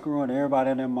outscrewing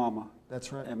everybody and their mama.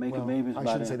 That's right. And making babies I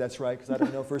by shouldn't them. say that's right because I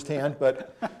don't know firsthand,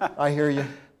 but I hear you.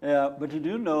 Yeah, but you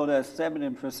do know that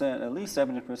 70%, at least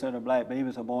 70% of black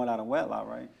babies are born out of wedlock,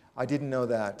 right? I didn't know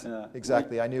that. Yeah.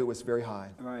 Exactly. I knew it was very high.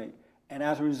 Right. And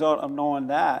as a result of knowing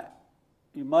that,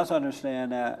 you must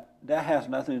understand that that has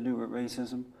nothing to do with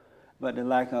racism, but the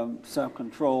lack of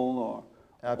self-control or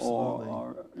Absolutely.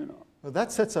 or you know. Well,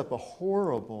 that sets up a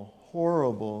horrible,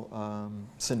 horrible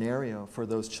scenario for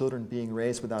those children being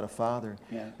raised without a father.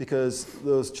 Yeah. Because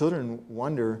those children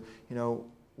wonder, you know,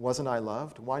 wasn't I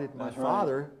loved? Why did my That's right.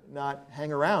 father not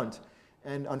hang around?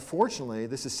 And unfortunately,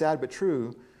 this is sad but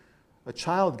true, a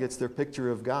child gets their picture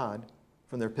of God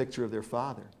from their picture of their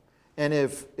father. And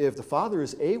if the father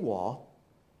is AWOL,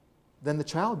 then the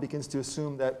child begins to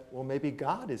assume that, well, maybe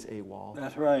God is AWOL.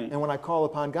 That's right. And when I call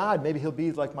upon God, maybe he'll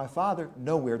be like my father,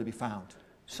 nowhere to be found.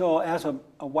 So as a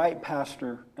white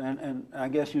pastor, and I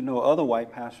guess you know other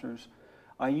white pastors,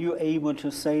 are you able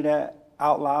to say that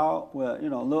out loud? Well, you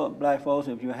know, look, black folks,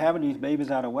 if you're having these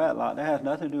babies out of wedlock, that has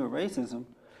nothing to do with racism.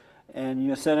 And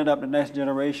you're setting up the next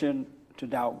generation to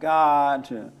doubt God,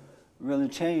 to really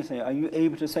change things. Are you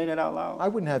able to say that out loud? I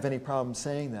wouldn't have any problem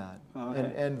saying that.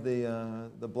 Okay. And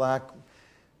the black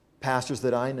pastors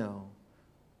that I know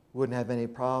wouldn't have any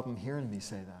problem hearing me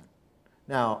say that.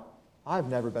 Now, I've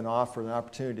never been offered an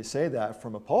opportunity to say that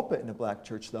from a pulpit in a black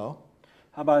church, though.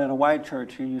 How about in a white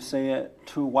church? Can you say it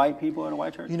to white people in a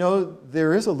white church? You know,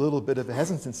 there is a little bit of a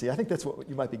hesitancy. I think that's what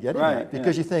you might be getting Right, at.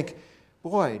 Because yeah. you think,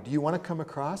 boy, do you want to come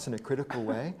across in a critical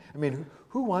way? I mean,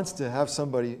 who wants to have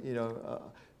somebody, you know,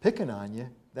 picking on you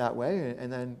that way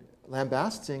and then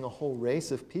lambasting a whole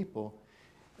race of people?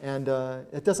 And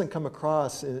it doesn't come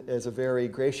across as a very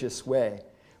gracious way.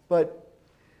 But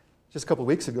just a couple of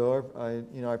weeks ago,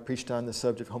 I preached on the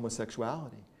subject of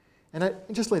homosexuality. And I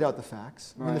just laid out the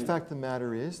facts. I mean, the Right. fact of the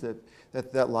matter is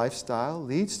that lifestyle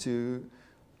leads to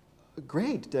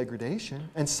great degradation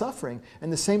and suffering.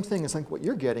 And the same thing is like what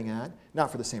you're getting at,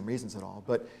 not for the same reasons at all,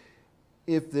 but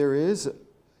if there is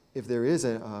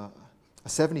a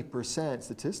 70%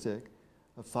 statistic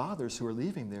of fathers who are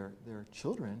leaving their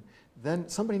children, then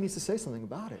somebody needs to say something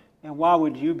about it. And why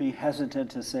would you be hesitant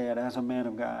to say it as a man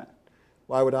of God?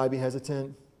 Why would I be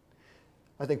hesitant?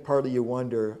 I think partly you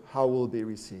wonder, how will it be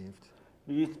received?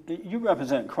 You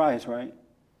represent Christ, right?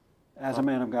 As a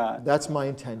man of God. That's my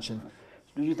intention.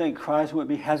 Do you think Christ would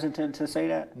be hesitant to say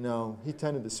that? No, he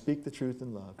tended to speak the truth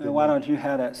in love. And why don't you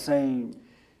have that same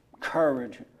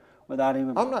courage without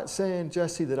even... I'm not saying,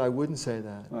 Jesse, that I wouldn't say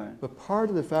that. Right. But part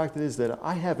of the fact is that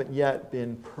I haven't yet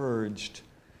been purged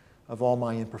of all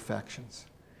my imperfections.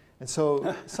 And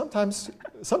so sometimes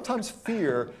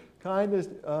fear kind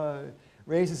of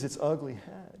raises its ugly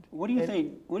head. What do you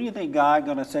think God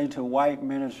going to say to white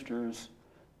ministers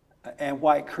and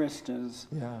white Christians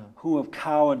Yeah. who have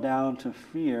cowered down to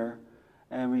fear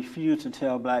and refuse to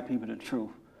tell black people the truth?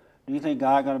 Do you think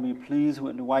God going to be pleased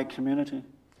with the white community?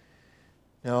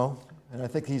 No, and I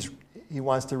think he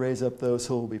wants to raise up those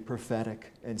who will be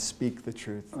prophetic and speak the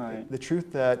truth. Right. The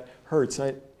truth that hurts.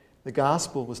 The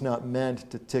gospel was not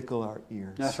meant to tickle our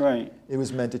ears. That's right. It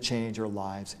was meant to change our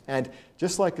lives. And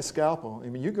just like a scalpel, I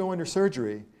mean, you go under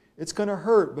surgery, it's going to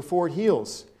hurt before it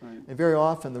heals. Right. And very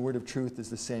often the word of truth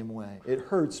is the same way. It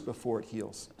hurts before it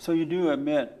heals. So you do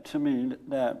admit to me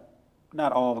that,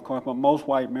 not all of course, but most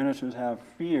white ministers have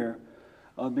fear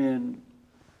of being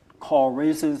called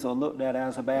racist or looked at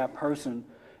as a bad person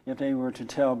if they were to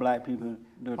tell black people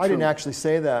the truth. I didn't actually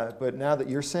say that, but now that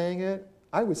you're saying it,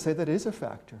 I would say that is a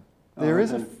factor.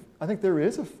 I think there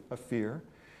is a fear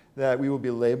that we will be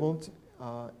labeled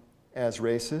as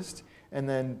racist, and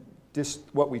then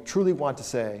what we truly want to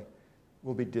say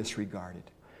will be disregarded.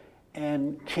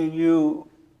 And can you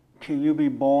be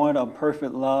born of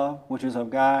perfect love, which is of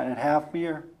God, and have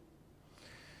fear?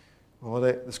 Well,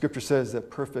 the scripture says that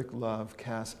perfect love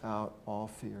casts out all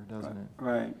fear, doesn't it?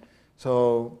 Right.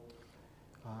 So,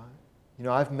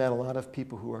 I've met a lot of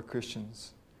people who are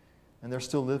Christians, and they're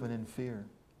still living in fear.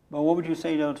 But what would you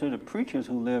say, though, to the preachers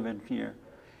who live in fear?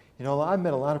 I've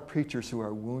met a lot of preachers who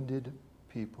are wounded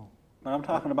people. But I'm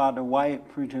talking about the white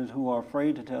preachers who are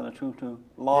afraid to tell the truth to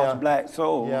lost Yeah. black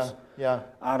souls Yeah.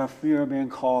 out of fear of being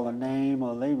called a name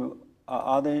or label.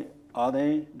 Do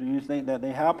you think that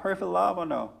they have perfect love or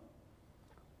no?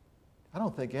 I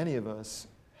don't think any of us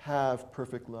have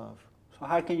perfect love. So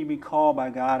how can you be called by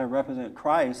God to represent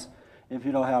Christ if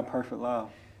you don't have perfect love?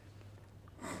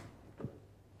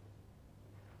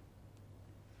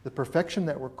 The perfection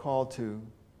that we're called to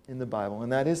in the Bible,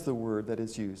 and that is the word that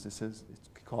is used, it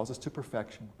calls us to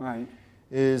perfection, Right.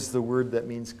 is the word that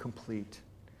means complete.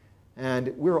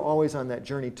 And we're always on that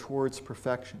journey towards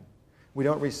perfection. We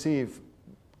don't receive,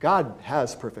 God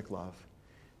has perfect love.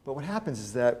 But what happens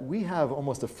is that we have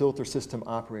almost a filter system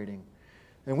operating.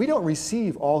 And we don't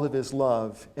receive all of his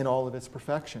love in all of its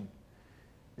perfection.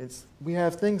 We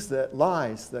have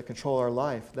lies that control our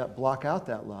life, that block out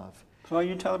that love. So are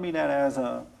you telling me that as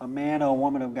a man or a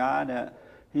woman of God that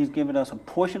he's given us a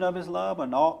portion of his love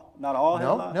and not all his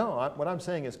love? No. What I'm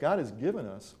saying is God has given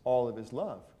us all of his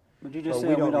love. But you just But said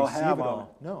we don't receive have it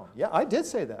all. No. Yeah, I did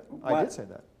say that. Why? I did say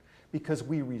that. Because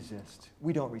we resist.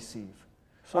 We don't receive.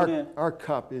 So Our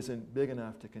cup isn't big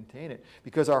enough to contain it.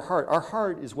 Because our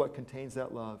heart is what contains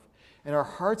that love. And our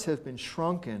hearts have been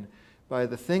shrunken by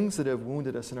the things that have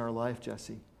wounded us in our life,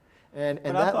 Jesse. And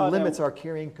that limits our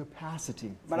carrying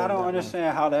capacity. But I don't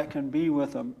understand how that can be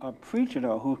with a preacher,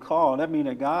 though, who's called. That means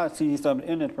that God sees something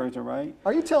in that person, right?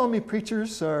 Are you telling me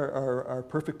preachers are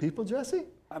perfect people, Jesse?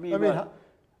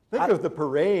 Think of the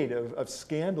parade of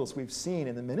scandals we've seen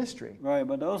in the ministry. Right,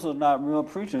 but those are not real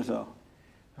preachers, though.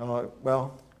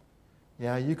 Well,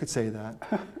 yeah, you could say that.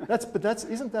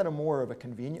 Isn't that more of a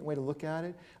convenient way to look at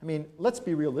it? I mean, let's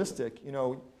be realistic.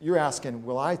 You're asking,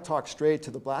 will I talk straight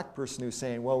to the black person who's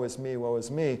saying, woe is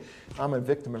me, I'm a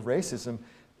victim of racism?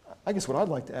 I guess what I'd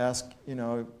like to ask,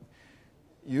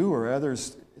 you or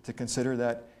others to consider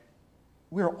that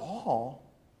we're all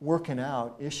working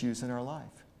out issues in our life.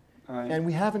 Right. And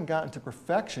we haven't gotten to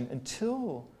perfection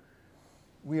until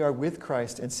we are with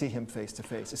Christ and see him face to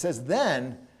face. It says,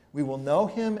 then we will know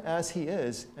him as he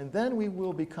is, and then we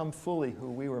will become fully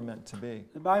who we were meant to be.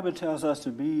 The Bible tells us to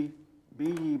be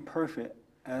ye perfect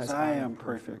as I am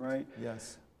perfect, right?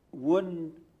 Yes.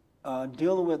 Wouldn't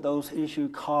dealing with those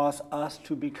issues cause us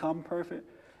to become perfect?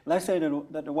 Let's say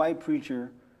that the white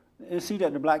preacher, see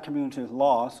that the black community is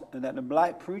lost, and that the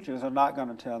black preachers are not going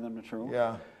to tell them the truth.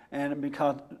 Yeah. And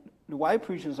because the white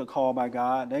preachers are called by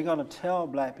God. They're going to tell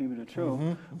black people the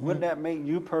truth. Wouldn't that make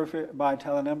you perfect by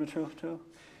telling them the truth too?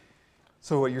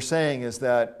 So what you're saying is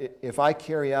that if I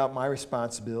carry out my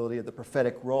responsibility of the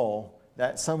prophetic role,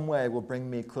 that some way will bring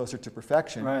me closer to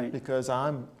perfection, Right. because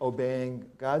I'm obeying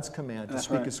God's command to That's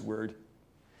speak right. His word.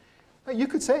 You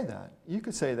could say that. You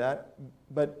could say that,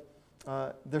 but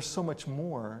there's so much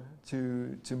more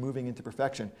to moving into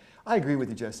perfection. I agree with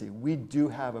you, Jesse. We do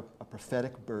have a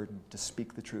prophetic burden to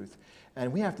speak the truth,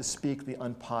 and we have to speak the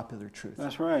unpopular truth.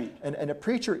 That's right. And a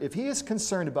preacher, if he is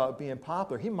concerned about being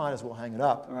popular, he might as well hang it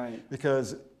up. Right.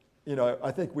 Because, you know, I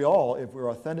think we all, if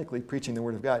we're authentically preaching the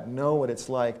Word of God, know what it's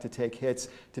like to take hits,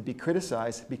 to be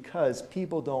criticized, because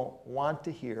people don't want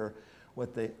to hear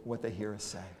what they hear us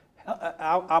say.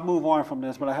 I'll move on from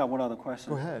this, but I have one other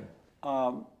question. Go ahead.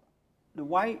 The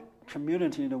white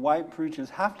community, the white preachers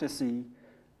have to see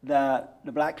that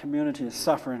the black community is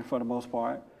suffering for the most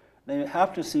part. They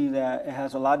have to see that it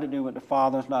has a lot to do with the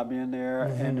fathers not being there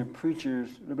and the preachers,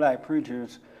 the black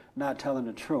preachers, not telling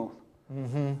the truth.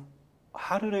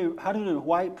 How do the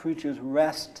white preachers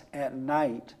rest at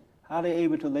night? How are they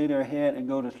able to lay their head and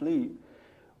go to sleep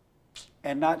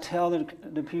and not tell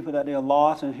the people that they're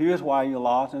lost, and here's why you're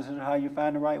lost, and this is how you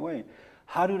find the right way?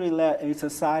 How do they let a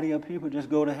society of people just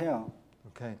go to hell?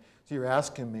 Okay. So you're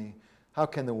asking me, how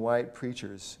can the white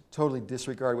preachers totally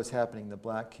disregard what's happening in the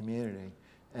black community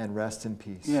and rest in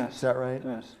peace? Yes. Is that right?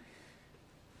 Yes.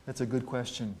 That's a good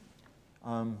question.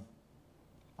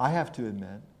 I have to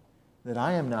admit that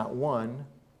I am not one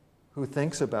who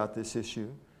thinks about this issue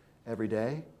every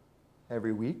day,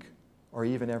 every week, or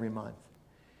even every month.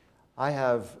 I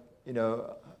have, you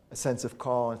know, a sense of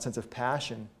call and a sense of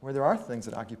passion where there are things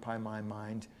that occupy my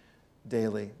mind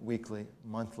daily, weekly,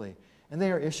 monthly. And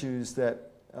they are issues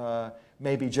that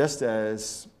may be just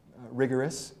as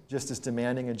rigorous, just as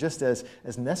demanding, and just as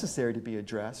necessary to be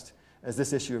addressed as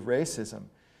this issue of racism.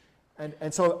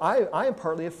 And so I am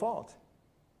partly at fault.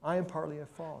 I am partly at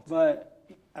fault. But,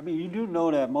 I mean, you do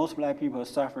know that most black people are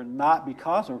suffering not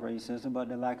because of racism, but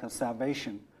the lack of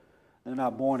salvation. They're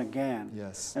not born again.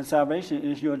 Yes. And salvation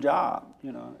is your job,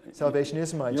 you know. Salvation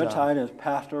is my Your job. title is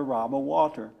Pastor Robert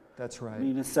Walter. That's right. I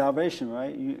mean, it's salvation,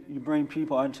 right? You bring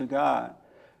people unto God.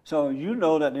 So you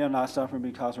know that they're not suffering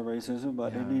because of racism,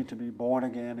 but Yeah. they need to be born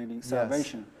again. They need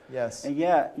salvation. Yes. And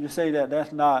yet, you say that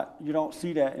that's not, you don't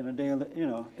see that in a daily, you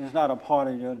know, it's not a part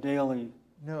of your daily.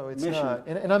 No, it's mission. not.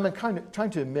 And I'm trying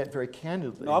to admit very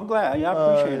candidly. No, I'm glad. Yeah,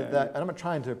 I appreciate that. it. And I'm not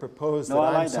trying to propose No, that I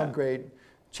I'm like some that. great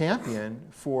champion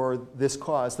for this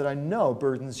cause that I know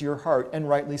burdens your heart, and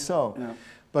rightly so. Yeah.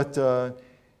 But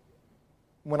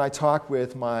when I talk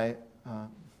with my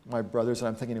brothers, and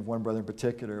I'm thinking of one brother in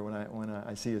particular, when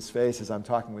I see his face as I'm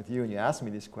talking with you and you ask me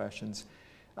these questions,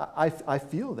 I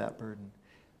feel that burden.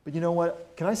 But you know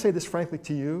what? Can I say this frankly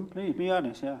to you? Please, be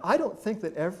honest, yeah. I don't think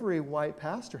that every white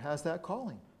pastor has that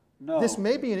calling. No. This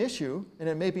may be an issue, and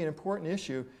it may be an important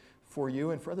issue for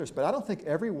you and for others, but I don't think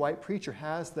every white preacher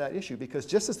has that issue, because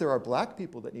just as there are black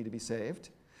people that need to be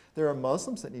saved, there are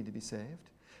Muslims that need to be saved,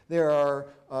 there are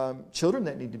children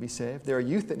that need to be saved, there are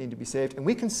youth that need to be saved, and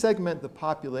we can segment the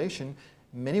population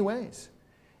many ways.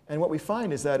 And what we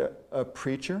find is that a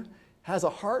preacher has a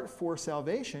heart for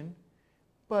salvation,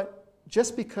 but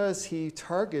just because he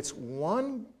targets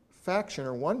one faction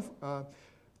or one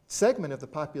segment of the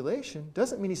population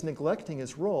doesn't mean he's neglecting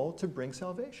his role to bring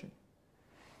salvation.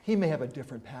 He may have a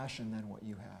different passion than what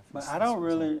you have. But I don't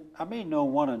really, I may know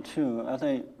one or two. I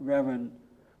think Reverend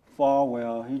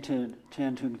Falwell, he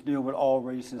tend to deal with all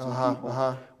races of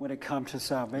people when it comes to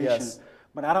salvation. Yes.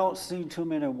 But I don't see too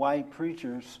many white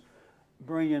preachers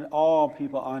bringing all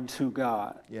people unto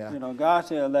God. Yeah. You know, God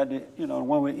said, let the, you know,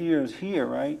 one with ears hear,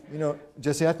 right? You know,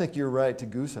 Jesse, I think you're right to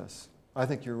goose us. I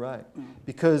think you're right.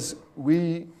 Because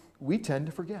we tend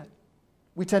to forget.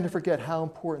 We tend to forget how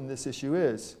important this issue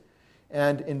is.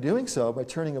 And in doing so, by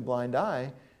turning a blind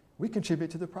eye, we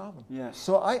contribute to the problem. Yes.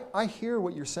 So I hear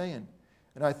what you're saying.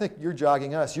 And I think you're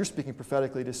jogging us. You're speaking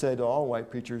prophetically to say to all white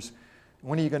preachers,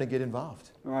 when are you going to get involved?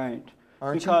 Right.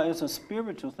 Aren't because it's a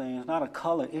spiritual thing. It's not a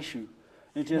color issue.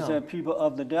 It's just No. that people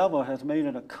of the devil has made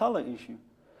it a color issue.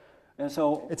 And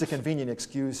so It's a convenient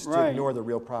excuse to Right. ignore the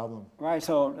real problem. Right,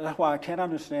 so that's why I can't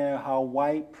understand how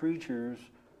white preachers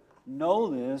know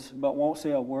this but won't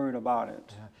say a word about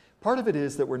it. Yeah. Part of it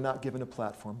is that we're not given a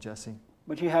platform, Jesse.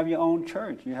 But you have your own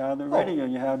church, you have the radio,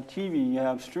 you have TV, you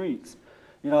have streets.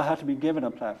 You don't have to be given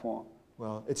a platform.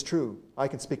 Well, it's true. I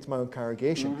can speak to my own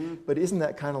congregation, but isn't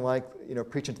that kind of like, you know,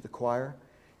 preaching to the choir?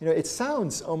 You know, it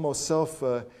sounds almost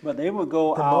But they would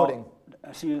go promoting.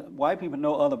 out. See, white people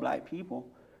know other black people.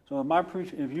 So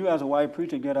if you as a white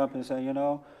preacher get up and say, you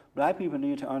know, Black people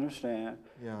need to understand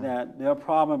Yeah. that their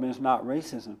problem is not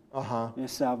racism. Uh-huh.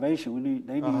 It's salvation.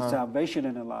 They need salvation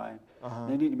in their life. Uh-huh.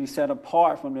 They need to be set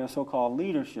apart from their so-called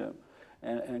leadership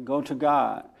and go to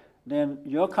God. Then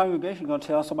your congregation is going to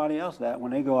tell somebody else that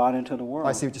when they go out into the world.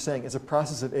 I see what you're saying. It's a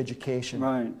process of education.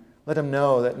 Right. Let them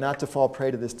know that not to fall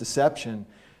prey to this deception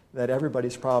that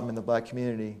everybody's problem in the black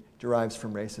community derives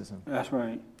from racism. That's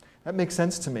right. That makes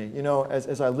sense to me. You know,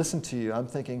 as I listen to you, I'm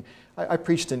thinking, I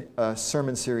preached a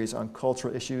sermon series on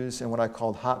cultural issues and what I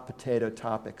called hot potato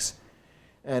topics.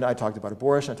 And I talked about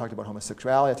abortion, I talked about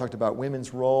homosexuality, I talked about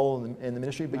women's role in the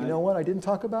ministry, but you know what I didn't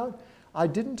talk about? I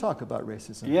didn't talk about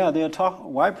racism. Yeah,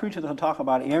 white preachers will talk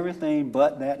about everything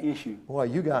but that issue. Boy,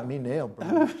 you got me nailed,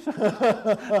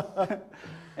 brother.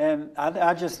 And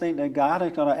I just think that God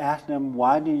is going to ask them,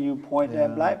 why do you point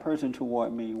that black person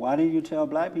toward me? Why do you tell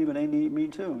black people they need me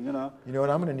too, you know? You know what,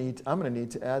 I'm going to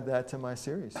need to add that to my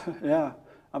series. Yeah,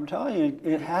 I'm telling you,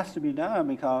 it has to be done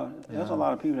because there's a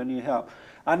lot of people that need help.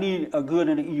 I need a good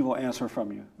and an evil answer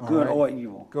from you, good or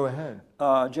evil. Go ahead.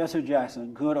 Jesse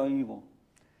Jackson, good or evil?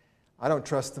 I don't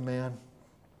trust the man.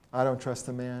 I don't trust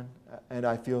the man, and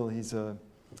I feel he's a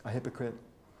hypocrite.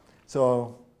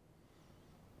 So,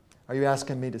 are you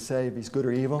asking me to say if he's good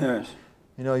or evil? Yes.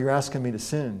 You know, you're asking me to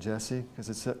sin, Jesse,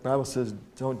 because the Bible says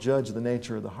don't judge the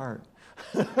nature of the heart.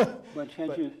 But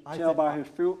can't you tell by his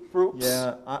fruits?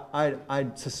 Yeah, I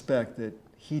suspect that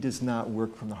he does not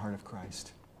work from the heart of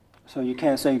Christ. So you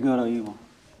can't say good or evil.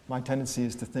 My tendency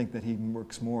is to think that he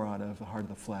works more out of the heart of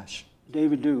the flesh.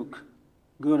 David Duke,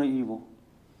 good or evil?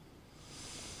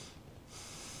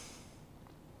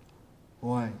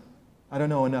 Boy, I don't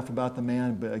know enough about the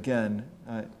man, but again,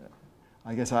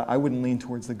 I guess I wouldn't lean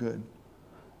towards the good.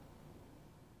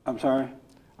 I'm sorry?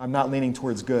 I'm not leaning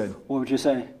towards good. What would you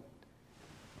say?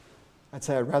 I'd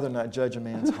say I'd rather not judge a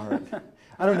man's heart.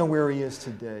 I don't know where he is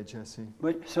today, Jesse.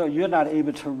 But so you're not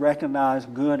able to recognize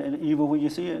good and evil when you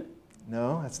see it?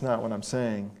 No, that's not what I'm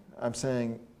saying. I'm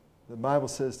saying the Bible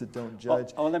says that don't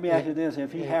judge. Let me ask you this.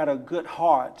 If he had a good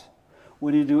heart,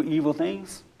 would he do evil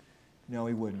things? No,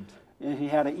 he wouldn't. If he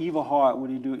had an evil heart, would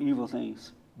he do evil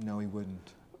things? No, he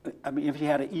wouldn't. I mean, if he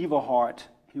had an evil heart,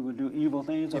 he would do evil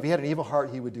things? If he had an evil heart,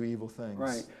 he would do evil things.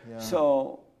 Right. Yeah.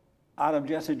 So out of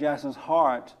Jesse Jackson's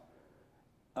heart,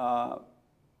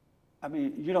 I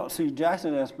mean, you don't see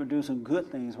Jackson as producing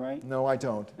good things, right? No, I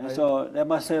don't. And so that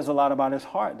must says a lot about his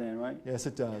heart then, right? Yes,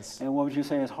 it does. And what would you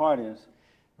say his heart is?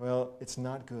 Well, it's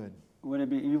not good. Would it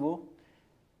be evil?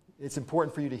 It's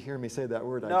important for you to hear me say that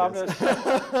word, No, I I'm guess.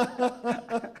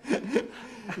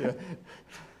 just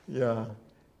Yeah.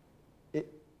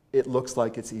 It looks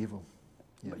like it's evil.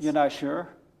 Yes. You're not sure?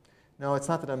 No, it's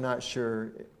not that I'm not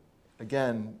sure.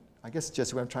 Again, I guess,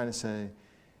 Jesse, what I'm trying to say,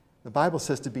 the Bible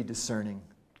says to be discerning.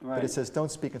 Right. But it says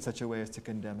don't speak in such a way as to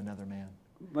condemn another man.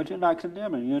 But you're not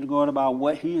condemning. You're going about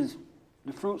what the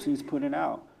fruits he's putting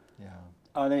out. Yeah.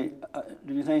 Are they?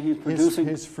 Do you think he's producing?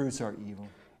 His fruits are evil.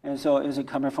 And so, is it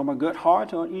coming from a good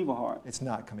heart or an evil heart? It's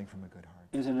not coming from a good heart.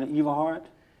 Is it an evil heart?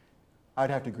 I'd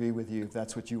have to agree with you if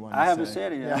that's what you want to say. I haven't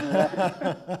said it yet.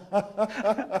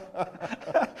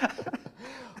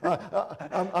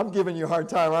 I'm giving you a hard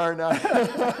time, aren't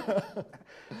I?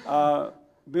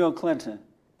 Bill Clinton.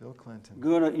 Bill Clinton.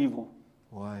 Good or evil?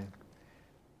 Why?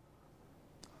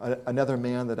 Another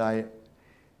man that I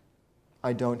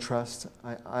don't trust.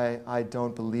 I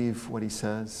don't believe what he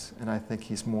says, and I think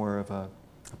he's more of a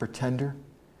pretender.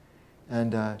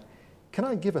 And can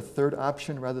I give a third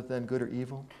option rather than good or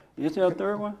evil? Is there a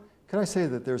third one? Can I say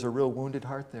that there's a real wounded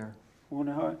heart there?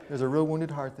 Wounded heart? There's a real wounded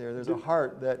heart there. There's a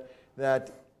heart that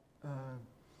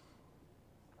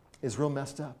is real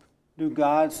messed up. Do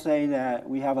God say that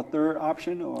we have a third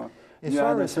option, or As you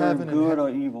far either as serve heaven and good he- or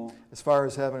evil? As far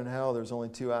as heaven and hell, there's only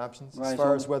two options. Right, As far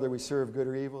so- as whether we serve good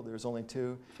or evil, there's only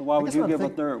two. So why I would guess you what give a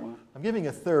third one? I'm giving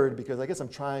a third because I guess I'm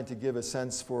trying to give a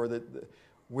sense for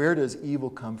where does evil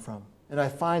come from? And I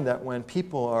find that when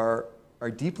people are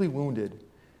deeply wounded,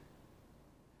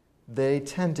 they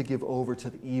tend to give over to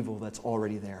the evil that's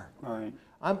already there. Right.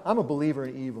 I'm a believer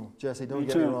in evil, Jesse, don't Me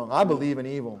get me too. wrong. I believe in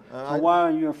evil. So why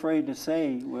are you afraid to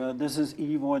say, well, this is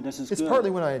evil and this is It's good? partly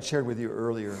what I had shared with you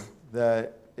earlier,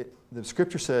 that the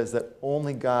scripture says that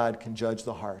only God can judge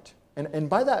the heart. And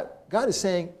by that, God is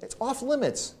saying, it's off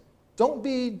limits. Don't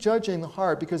be judging the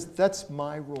heart because that's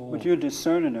my role. But you're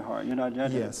discerning the heart. You're not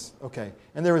judging. Yes, okay.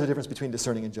 And there is a difference between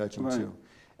discerning and judging, Right. too.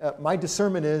 My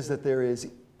discernment is that there is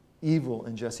evil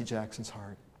in Jesse Jackson's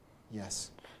heart.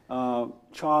 Yes.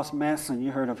 Charles Manson,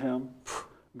 you heard of him?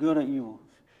 Good or evil?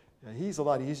 Yeah, he's a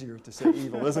lot easier to say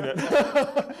evil, isn't it?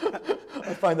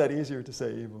 I find that easier to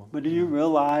say evil. But do you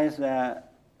realize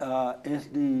that is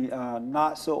the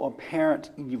not so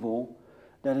apparent evil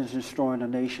that is destroying a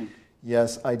nation.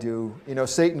 Yes, I do. You know,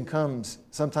 Satan comes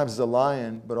sometimes as a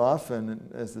lion, but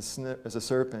often as a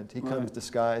serpent. He comes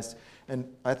disguised. And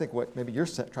I think what maybe you're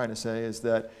trying to say is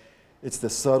that it's the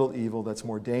subtle evil that's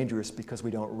more dangerous because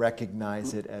we don't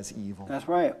recognize it as evil. That's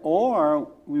right.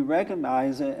 Or we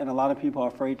recognize it, and a lot of people are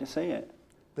afraid to say it.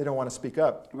 They don't want to speak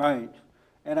up. Right.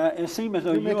 And it seems as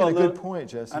though You're making a good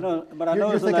point, Jesse. I know, but I know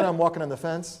you're thinking I'm walking on the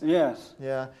fence? Yes.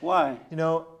 Yeah. Why? You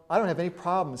know, I don't have any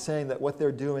problem saying that what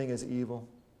they're doing is evil.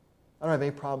 I don't have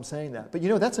any problem saying that. But you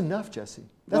know, that's enough, Jesse.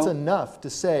 That's enough to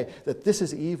say that this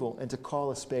is evil and to call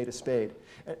a spade a spade.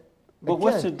 But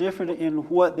what's the difference in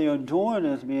what they are doing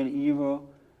as being evil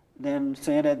than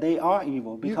saying that they are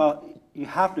evil? Because you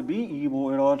have to be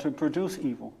evil in order to produce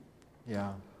evil.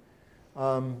 Yeah.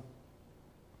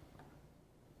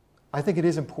 I think it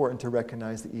is important to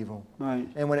recognize the evil. Right.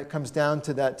 And when it comes down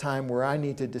to that time where I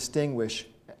need to distinguish,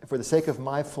 for the sake of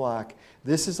my flock,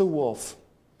 this is a wolf,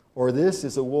 or this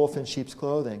is a wolf in sheep's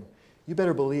clothing, you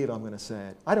better believe I'm going to say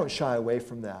it. I don't shy away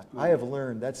from that. Right. I have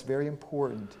learned that's very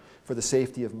important for the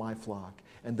safety of my flock.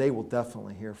 And they will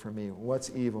definitely hear from me what's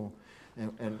evil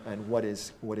and what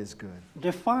is good.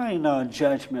 Define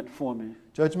judgment for me.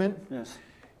 Judgment? Yes.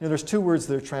 You know, there's two words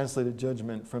that are translated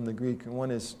judgment from the Greek, and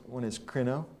one is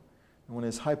krino, and one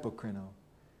is hypokrino.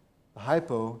 The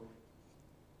hypo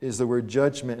is the word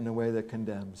judgment in a way that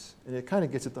condemns. And it kind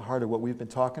of gets at the heart of what we've been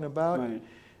talking about. Right.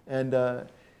 And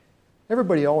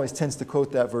everybody always tends to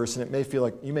quote that verse, and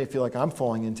you may feel like I'm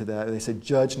falling into that. They say,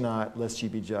 "Judge not, lest ye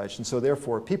be judged." And so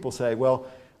therefore, people say, "Well,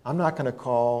 I'm not going to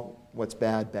call what's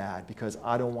bad bad because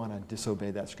I don't want to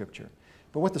disobey that scripture."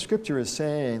 But what the scripture is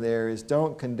saying there is,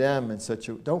 don't condemn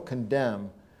don't condemn.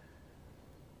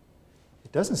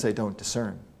 It doesn't say don't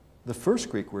discern. The first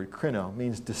Greek word, krino,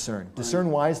 means discern. Right. Discern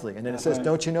wisely. And then it says,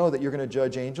 don't you know that you're going to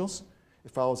judge angels?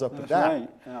 It follows up with that. Right.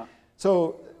 Yeah.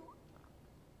 So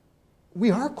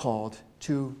we are called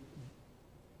to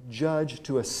judge,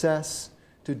 to assess,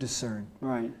 to discern.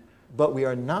 Right. But we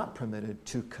are not permitted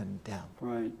to condemn.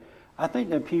 Right. I think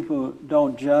that people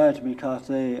don't judge because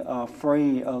they are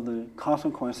afraid of the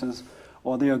consequences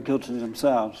or they are guilty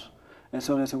themselves. And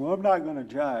so they say, well, I'm not going to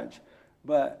judge.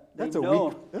 But that's a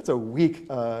weak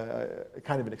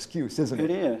kind of an excuse, isn't it?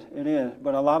 It is.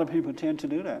 But a lot of people tend to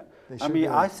do that.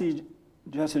 I see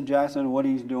Jesse Jackson and what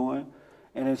he's doing,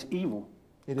 and it's evil.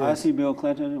 I see Bill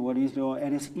Clinton and what he's doing,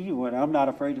 and it's evil. And I'm not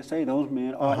afraid to say those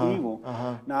men are evil.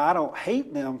 Now, I don't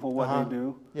hate them for what they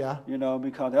do,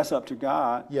 because that's up to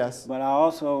God. Yes. But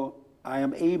I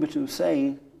am able to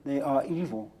say they are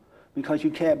evil, because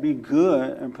you can't be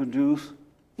good and produce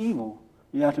evil.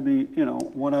 You have to be,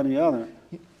 one or the other.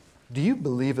 Do you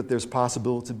believe that there's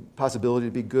possibility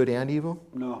to be good and evil?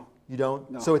 No. You don't?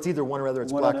 No. So it's either one or other,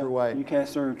 it's black or white? You can't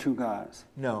serve two gods.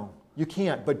 No, you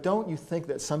can't. But don't you think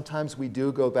that sometimes we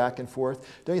do go back and forth?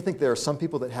 Don't you think there are some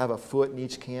people that have a foot in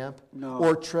each camp? No.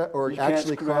 Or you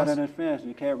actually cross on a fence.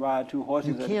 You can't ride two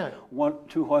horses.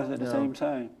 Two horses at the same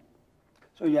time.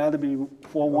 So you have to be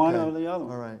for one or the other.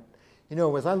 All right.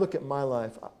 As I look at my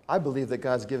life, I believe that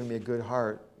God's given me a good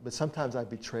heart, but sometimes I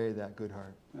betray that good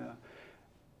heart. Yeah.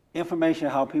 Information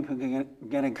how people can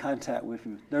get in contact with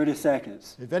you. 30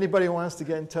 seconds. If anybody wants to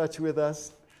get in touch with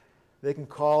us, they can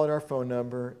call at our phone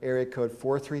number, area code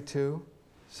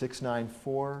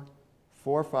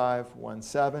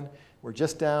 432-694-4517. We're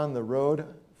just down the road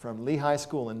from Lee High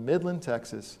School in Midland,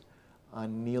 Texas,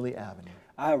 on Neely Avenue.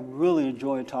 I really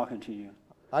enjoyed talking to you.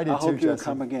 I did too, Jesse. I hope you'll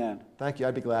come again. Thank you.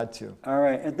 I'd be glad to. All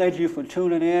right. And thank you for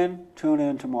tuning in. Tune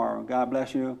in tomorrow. God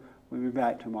bless you. We'll be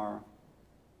back tomorrow.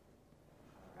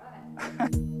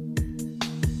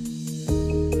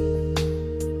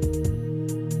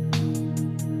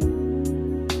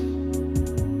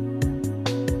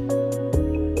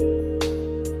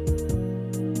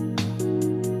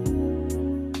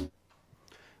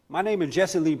 My name is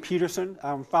Jesse Lee Peterson.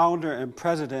 I'm founder and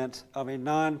president of a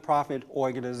nonprofit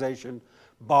organization,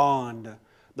 BOND,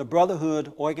 the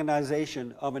Brotherhood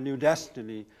Organization of a New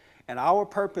Destiny. And our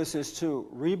purpose is to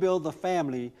rebuild the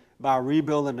family by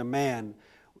rebuilding the man.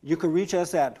 You can reach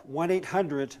us at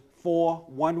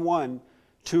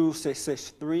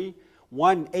 1-800-411-2663,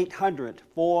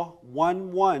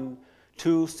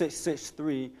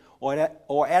 1-800-411-2663, or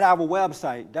at our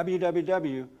website,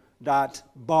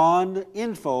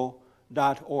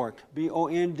 www.bondinfo.org,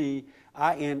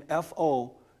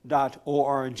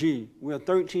 BONDINFO.org. We're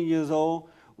 13 years old.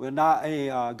 We're not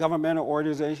a governmental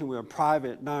organization. We're a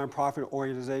private, nonprofit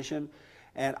organization.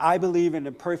 And I believe in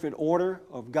the perfect order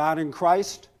of God in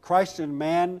Christ, Christ in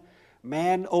man,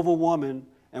 man over woman,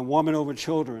 and woman over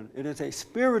children. It is a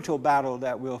spiritual battle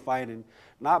that we're fighting,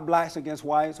 not blacks against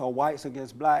whites or whites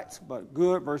against blacks, but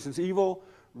good versus evil,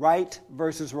 right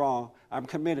versus wrong. I'm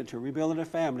committed to rebuilding the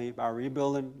family by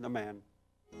rebuilding the man.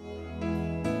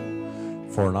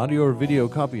 For an audio or video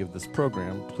copy of this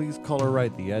program, please call or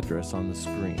write the address on the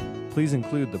screen. Please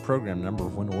include the program number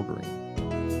when ordering.